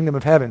enter the kingdom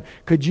of heaven.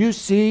 Could you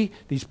see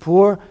these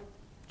poor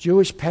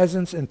Jewish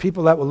peasants and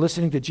people that were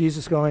listening to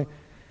Jesus going,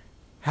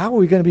 how are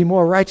we going to be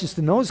more righteous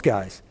than those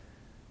guys?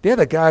 They're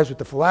the guys with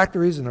the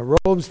phylacteries and the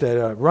robes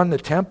that run the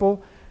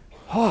temple.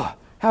 Oh,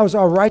 how is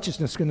our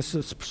righteousness going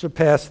to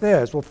surpass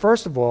theirs? Well,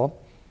 first of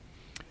all,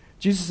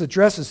 Jesus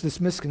addresses this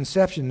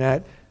misconception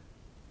that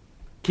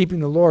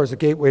keeping the law is a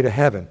gateway to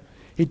heaven.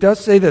 He does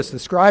say this, the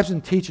scribes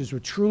and teachers were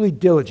truly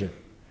diligent.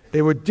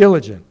 They were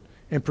diligent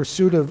in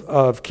pursuit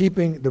of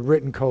keeping the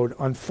written code.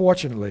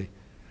 Unfortunately,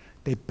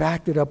 they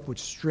backed it up with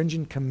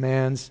stringent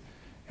commands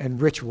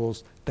and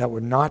rituals that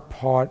were not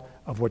part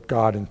of what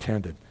God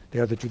intended. They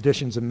are the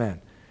traditions of men.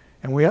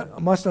 And we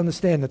must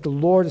understand that the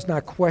Lord is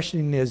not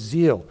questioning their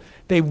zeal.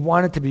 They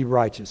wanted to be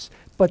righteous,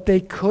 but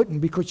they couldn't,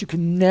 because you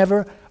can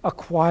never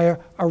acquire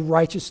a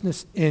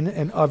righteousness in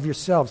and of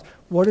yourselves.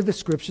 What do the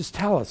scriptures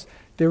tell us?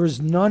 There is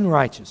none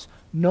righteous.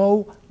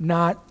 No,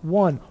 not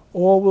one.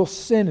 All will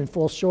sin and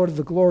fall short of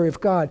the glory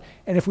of God.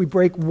 And if we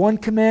break one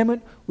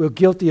commandment, we're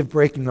guilty of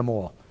breaking them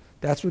all.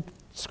 That's what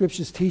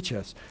scriptures teach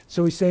us.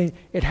 So he's saying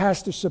it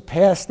has to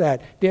surpass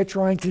that. They're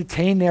trying to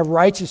attain their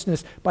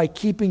righteousness by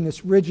keeping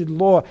this rigid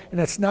law, and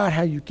that's not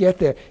how you get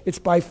there. It's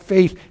by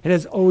faith. It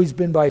has always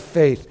been by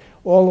faith.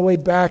 All the way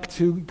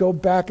go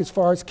back as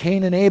far as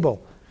Cain and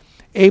Abel.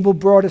 Abel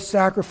brought a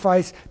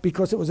sacrifice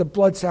because it was a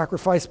blood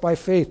sacrifice by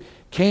faith.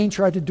 Cain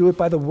tried to do it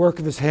by the work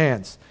of his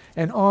hands.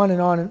 And on and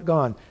on and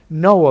on.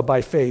 Noah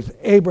by faith.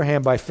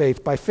 Abraham by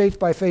faith. By faith,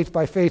 by faith,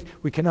 by faith.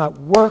 We cannot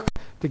work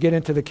to get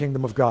into the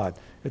kingdom of God.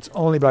 It's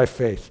only by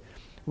faith.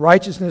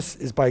 Righteousness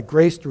is by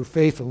grace through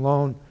faith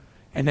alone,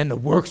 and then the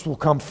works will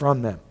come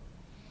from them.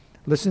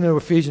 Listen to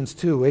Ephesians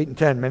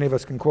 2:8-10. Many of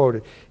us can quote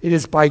it. It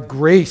is by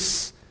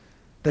grace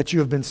that you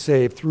have been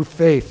saved through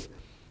faith.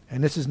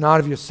 And this is not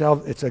of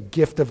yourself. It's a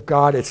gift of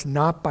God. It's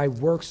not by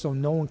works, so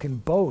no one can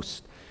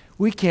boast.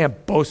 We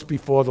can't boast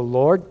before the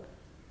Lord.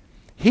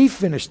 He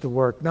finished the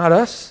work, not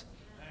us.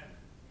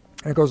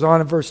 And it goes on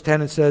in verse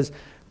 10 and says,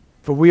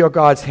 for we are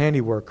God's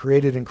handiwork,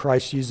 created in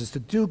Christ Jesus to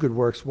do good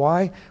works.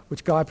 Why?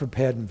 Which God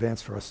prepared in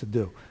advance for us to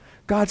do.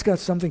 God's got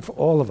something for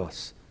all of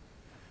us.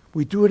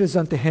 We do it as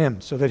unto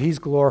him, so that he's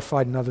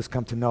glorified and others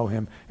come to know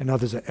him and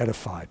others are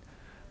edified.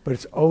 But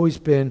it's always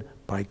been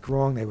by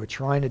growing. They were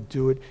trying to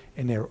do it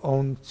in their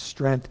own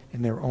strength,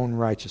 in their own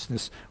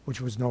righteousness,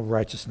 which was no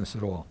righteousness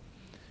at all.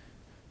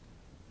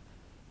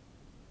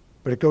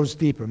 But it goes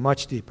deeper,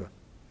 much deeper.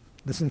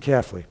 Listen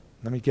carefully.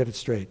 Let me get it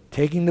straight.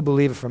 Taking the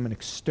believer from an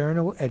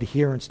external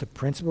adherence to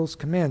principles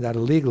commanded out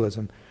of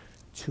legalism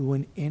to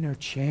an inner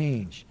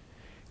change,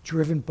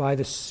 driven by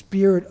the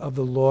Spirit of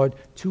the Lord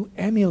to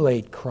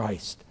emulate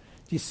Christ.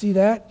 Do you see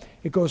that?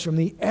 It goes from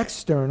the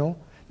external,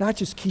 not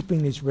just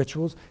keeping these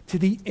rituals, to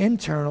the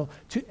internal,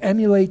 to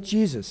emulate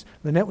Jesus.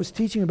 Lynette was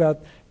teaching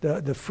about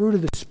the fruit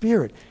of the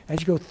Spirit.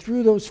 As you go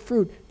through those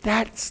fruit,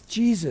 that's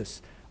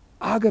Jesus.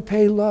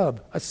 Agape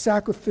love, a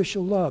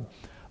sacrificial love,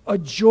 a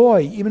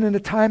joy, even in a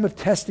time of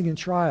testing and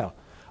trial,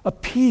 a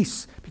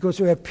peace, because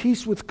we have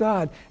peace with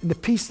God, and the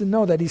peace to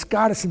know that He's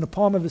got us in the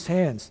palm of His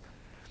hands,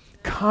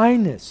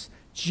 kindness,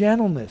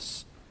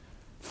 gentleness,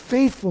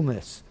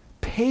 faithfulness,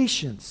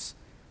 patience,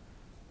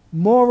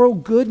 moral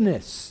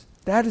goodness.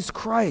 That is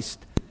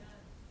Christ.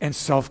 And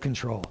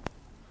self-control.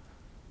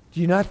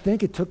 Do you not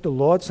think it took the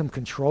Lord some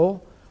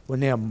control when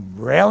they're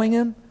railing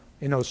Him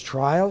in those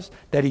trials,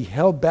 that He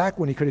held back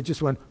when He could have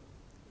just went,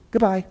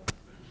 goodbye,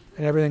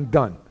 and everything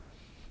done?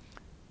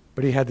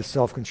 But He had the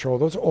self-control.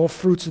 Those are all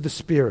fruits of the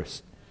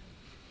Spirit.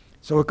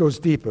 So it goes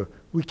deeper.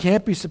 We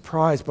can't be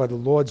surprised by the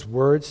Lord's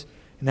words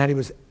and that He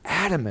was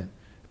adamant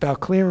about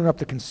clearing up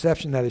the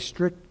conception that a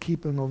strict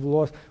keeping of the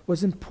laws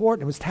was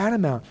important. It was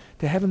tantamount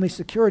to heavenly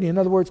security. In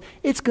other words,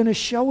 it's going to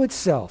show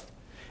itself.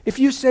 If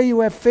you say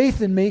you have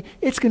faith in me,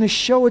 it's going to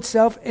show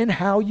itself in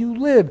how you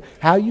live,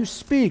 how you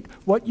speak,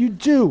 what you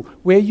do,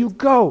 where you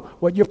go,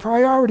 what your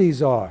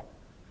priorities are.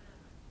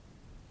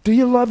 Do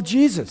you love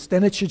Jesus?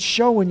 Then it should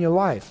show in your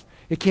life.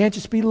 It can't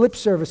just be lip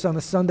service on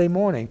a Sunday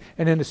morning,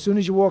 and then as soon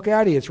as you walk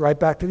out of here, it's right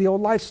back to the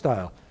old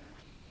lifestyle.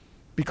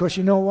 Because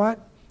you know what?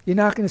 You're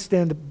not going to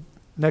stand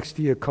next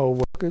to your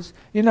co-workers.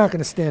 You're not going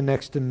to stand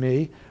next to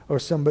me or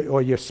somebody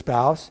or your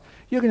spouse.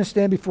 You're going to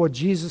stand before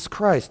Jesus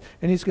Christ,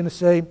 and He's going to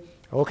say,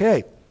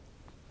 okay,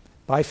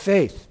 by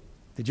faith,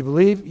 did you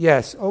believe?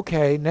 Yes.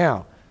 Okay,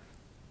 now,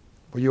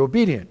 were you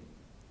obedient?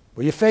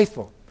 Were you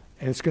faithful?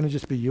 And it's going to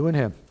just be you and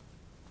Him.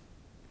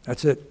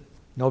 That's it.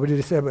 Nobody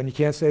to say, and you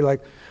can't say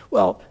like,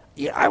 well,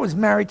 yeah, I was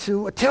married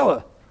to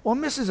Attila or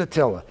Mrs.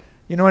 Attila.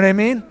 You know what I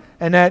mean?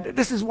 And that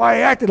this is why I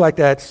acted like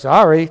that.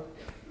 Sorry,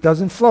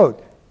 doesn't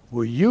float.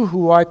 Were you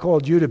who I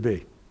called you to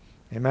be?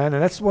 Amen?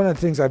 And that's one of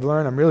the things I've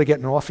learned. I'm really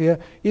getting off here.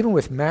 Even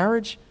with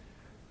marriage,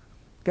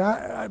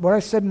 God, what I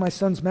said in my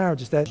son's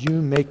marriage is that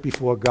you make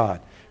before God.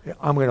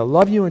 I'm going to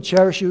love you and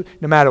cherish you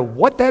no matter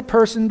what that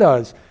person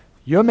does.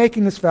 You're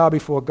making this vow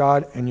before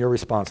God, and you're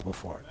responsible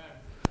for it.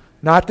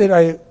 Not that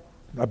I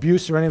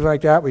abuse or anything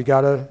like that. We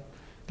got to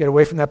get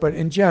away from that. But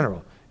in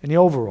general, in the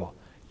overall,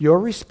 you're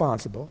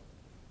responsible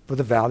for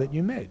the vow that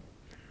you made.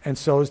 And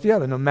so is the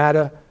other, no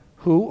matter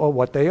who or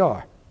what they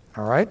are.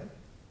 All right?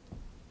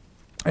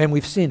 And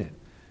we've seen it.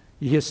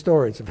 You hear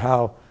stories of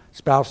how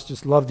spouse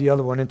just loved the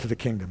other one into the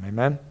kingdom.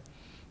 Amen?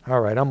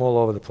 All right, I'm all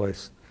over the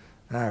place.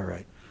 All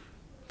right.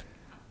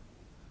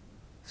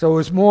 So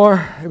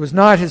it was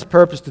not His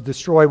purpose to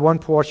destroy one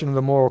portion of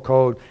the moral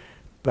code,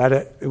 but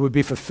it would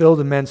be fulfilled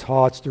in men's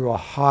hearts through a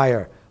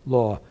higher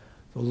law,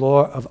 the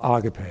law of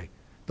agape,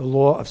 the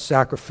law of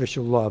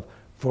sacrificial love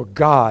for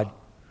God,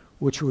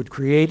 which would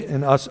create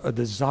in us a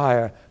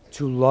desire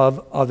to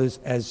love others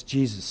as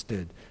Jesus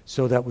did,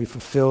 so that we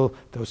fulfill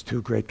those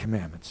two great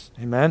commandments.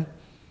 Amen?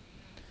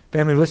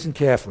 Family, listen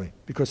carefully,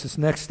 because this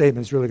next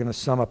statement is really going to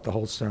sum up the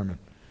whole sermon.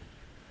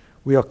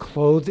 We are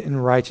clothed in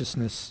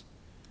righteousness,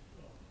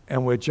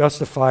 and we're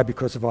justified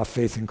because of our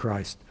faith in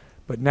Christ.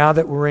 But now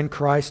that we're in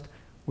Christ,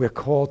 we're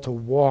called to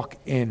walk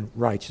in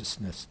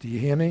righteousness. Do you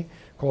hear me?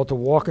 Called to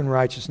walk in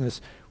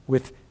righteousness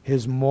with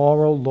His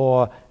moral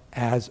law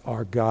as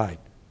our guide.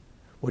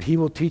 What He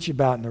will teach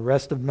about in the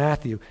rest of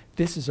Matthew,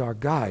 this is our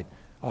guide,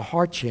 our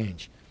heart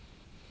change.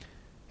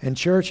 And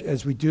church,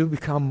 as we do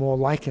become more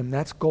like Him,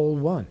 that's goal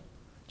one.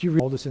 Do you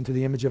mold us into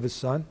the image of His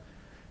Son?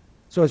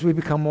 So as we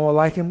become more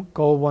like Him,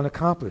 goal one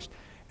accomplished.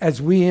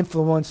 As we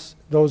influence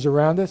those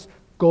around us,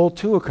 goal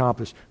two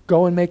accomplished.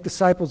 Go and make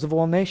disciples of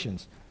all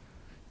nations,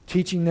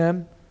 teaching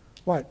them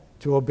what?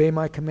 To obey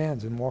my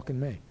commands and walk in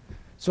me.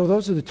 So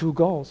those are the two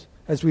goals.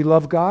 As we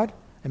love God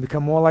and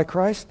become more like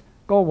Christ,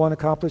 goal one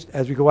accomplished.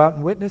 As we go out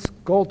and witness,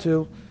 goal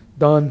two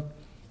done.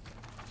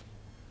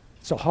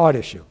 It's a hard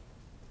issue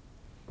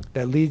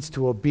that leads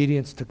to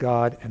obedience to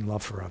God and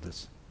love for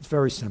others. It's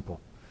very simple.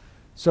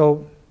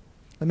 So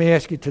let me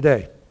ask you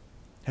today,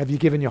 have you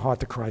given your heart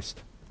to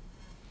Christ?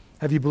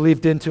 Have you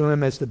believed into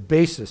Him as the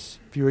basis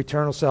for your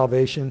eternal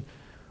salvation,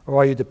 or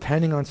are you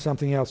depending on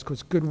something else?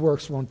 Because good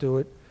works won't do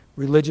it.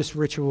 Religious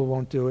ritual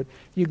won't do it.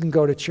 You can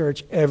go to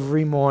church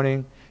every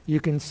morning. You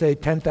can say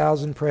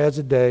 10,000 prayers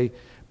a day,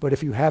 but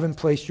if you haven't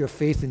placed your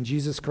faith in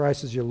Jesus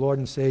Christ as your Lord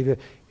and Savior,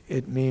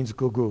 it means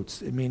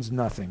gugoots. It means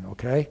nothing,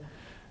 okay?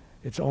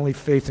 It's only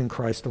faith in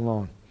Christ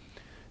alone.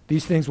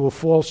 These things will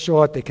fall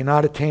short. They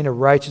cannot attain a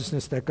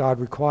righteousness that God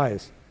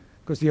requires,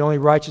 because the only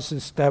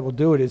righteousness that will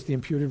do it is the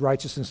imputed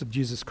righteousness of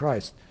Jesus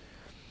Christ.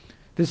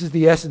 This is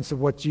the essence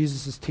of what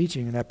Jesus is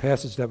teaching in that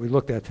passage that we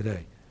looked at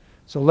today.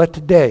 So let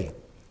today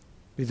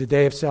be the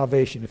day of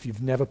salvation if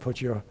you've never put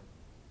your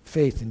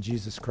faith in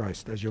Jesus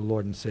Christ as your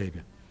Lord and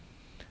Savior.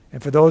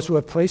 And for those who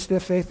have placed their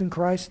faith in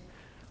Christ,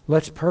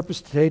 let's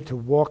purpose today to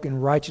walk in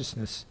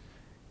righteousness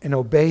and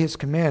obey His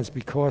commands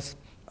because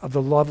of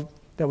the love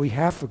that we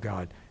have for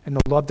God and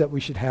the love that we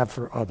should have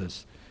for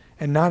others,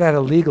 and not out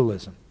of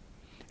legalism.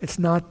 It's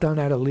not done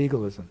out of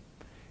legalism,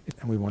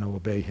 and we want to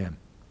obey him.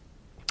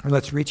 And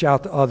let's reach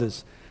out to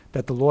others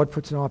that the Lord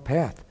puts in our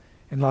path,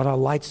 and let our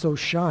light so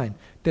shine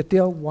that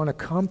they'll want to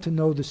come to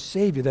know the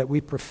Savior that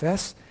we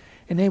profess,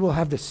 and they will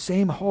have the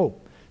same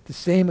hope, the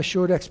same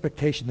assured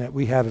expectation that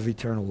we have of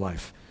eternal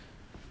life.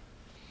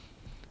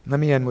 Let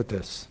me end with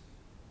this.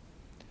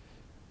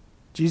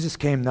 Jesus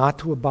came not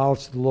to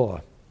abolish the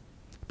law,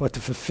 but to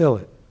fulfill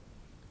it.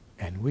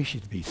 And we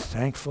should be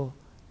thankful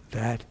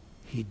that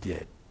he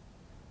did.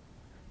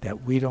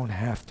 That we don't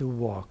have to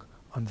walk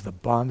under the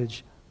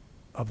bondage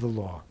of the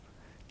law.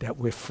 That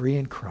we're free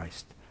in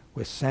Christ.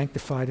 We're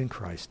sanctified in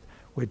Christ.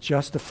 We're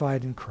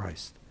justified in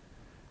Christ.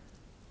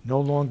 No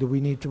longer do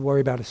we need to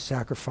worry about a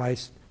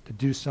sacrifice to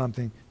do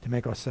something to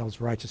make ourselves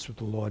righteous with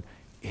the Lord.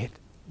 It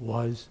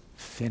was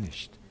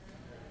finished.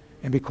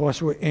 And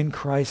because we're in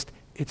Christ,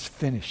 it's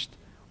finished.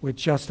 We're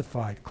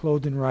justified,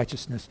 clothed in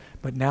righteousness,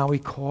 but now he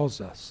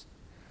calls us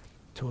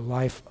to a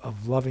life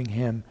of loving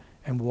him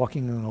and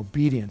walking in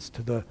obedience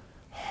to the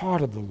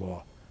heart of the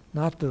law,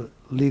 not the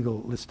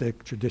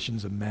legalistic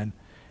traditions of men.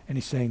 And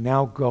he's saying,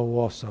 now go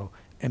also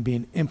and be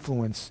an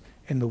influence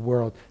in the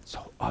world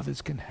so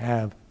others can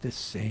have this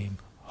same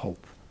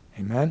hope.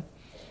 Amen?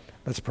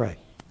 Let's pray.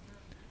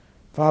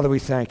 Father, we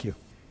thank you.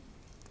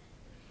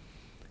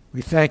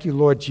 We thank you,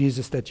 Lord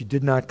Jesus, that you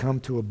did not come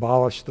to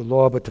abolish the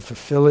law, but to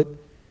fulfill it.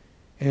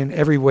 And in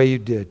every way you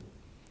did.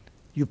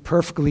 You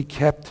perfectly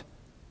kept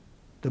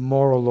the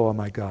moral law,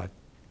 my God,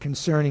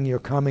 concerning your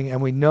coming.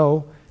 And we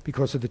know,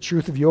 because of the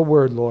truth of your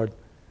word, Lord,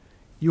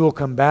 you will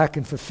come back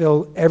and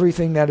fulfill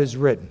everything that is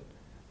written.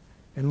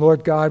 And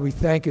Lord God, we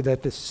thank you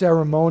that the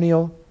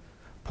ceremonial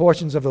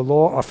portions of the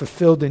law are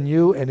fulfilled in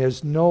you, and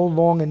there's no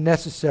longer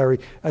necessary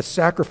a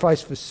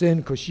sacrifice for sin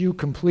because you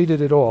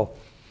completed it all.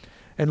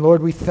 And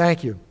Lord, we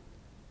thank you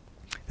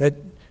that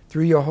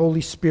through your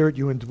Holy Spirit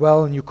you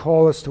indwell and you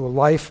call us to a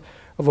life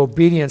of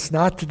obedience,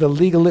 not to the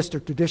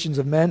legalistic traditions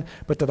of men,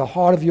 but to the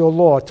heart of your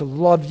law, to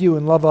love you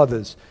and love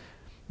others,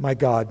 my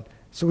God.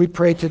 So we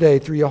pray today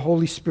through your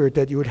Holy Spirit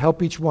that you would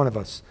help each one of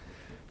us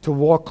to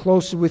walk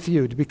closer with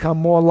you, to become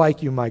more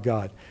like you, my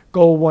God.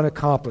 Goal one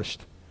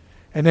accomplished.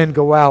 And then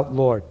go out,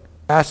 Lord,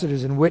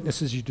 ambassadors and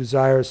witnesses you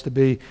desire us to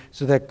be,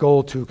 so that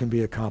goal too can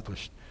be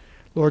accomplished.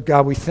 Lord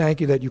God, we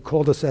thank you that you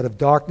called us out of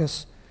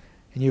darkness,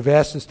 and you've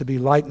asked us to be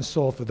light and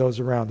salt for those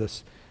around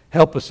us.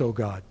 Help us, O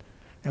God.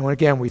 And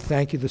again, we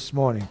thank you this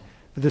morning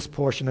for this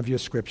portion of your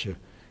scripture.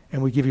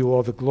 And we give you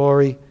all the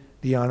glory,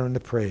 the honor, and the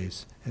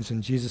praise. And it's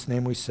in Jesus'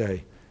 name we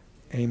say,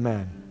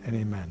 amen and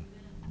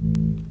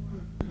amen.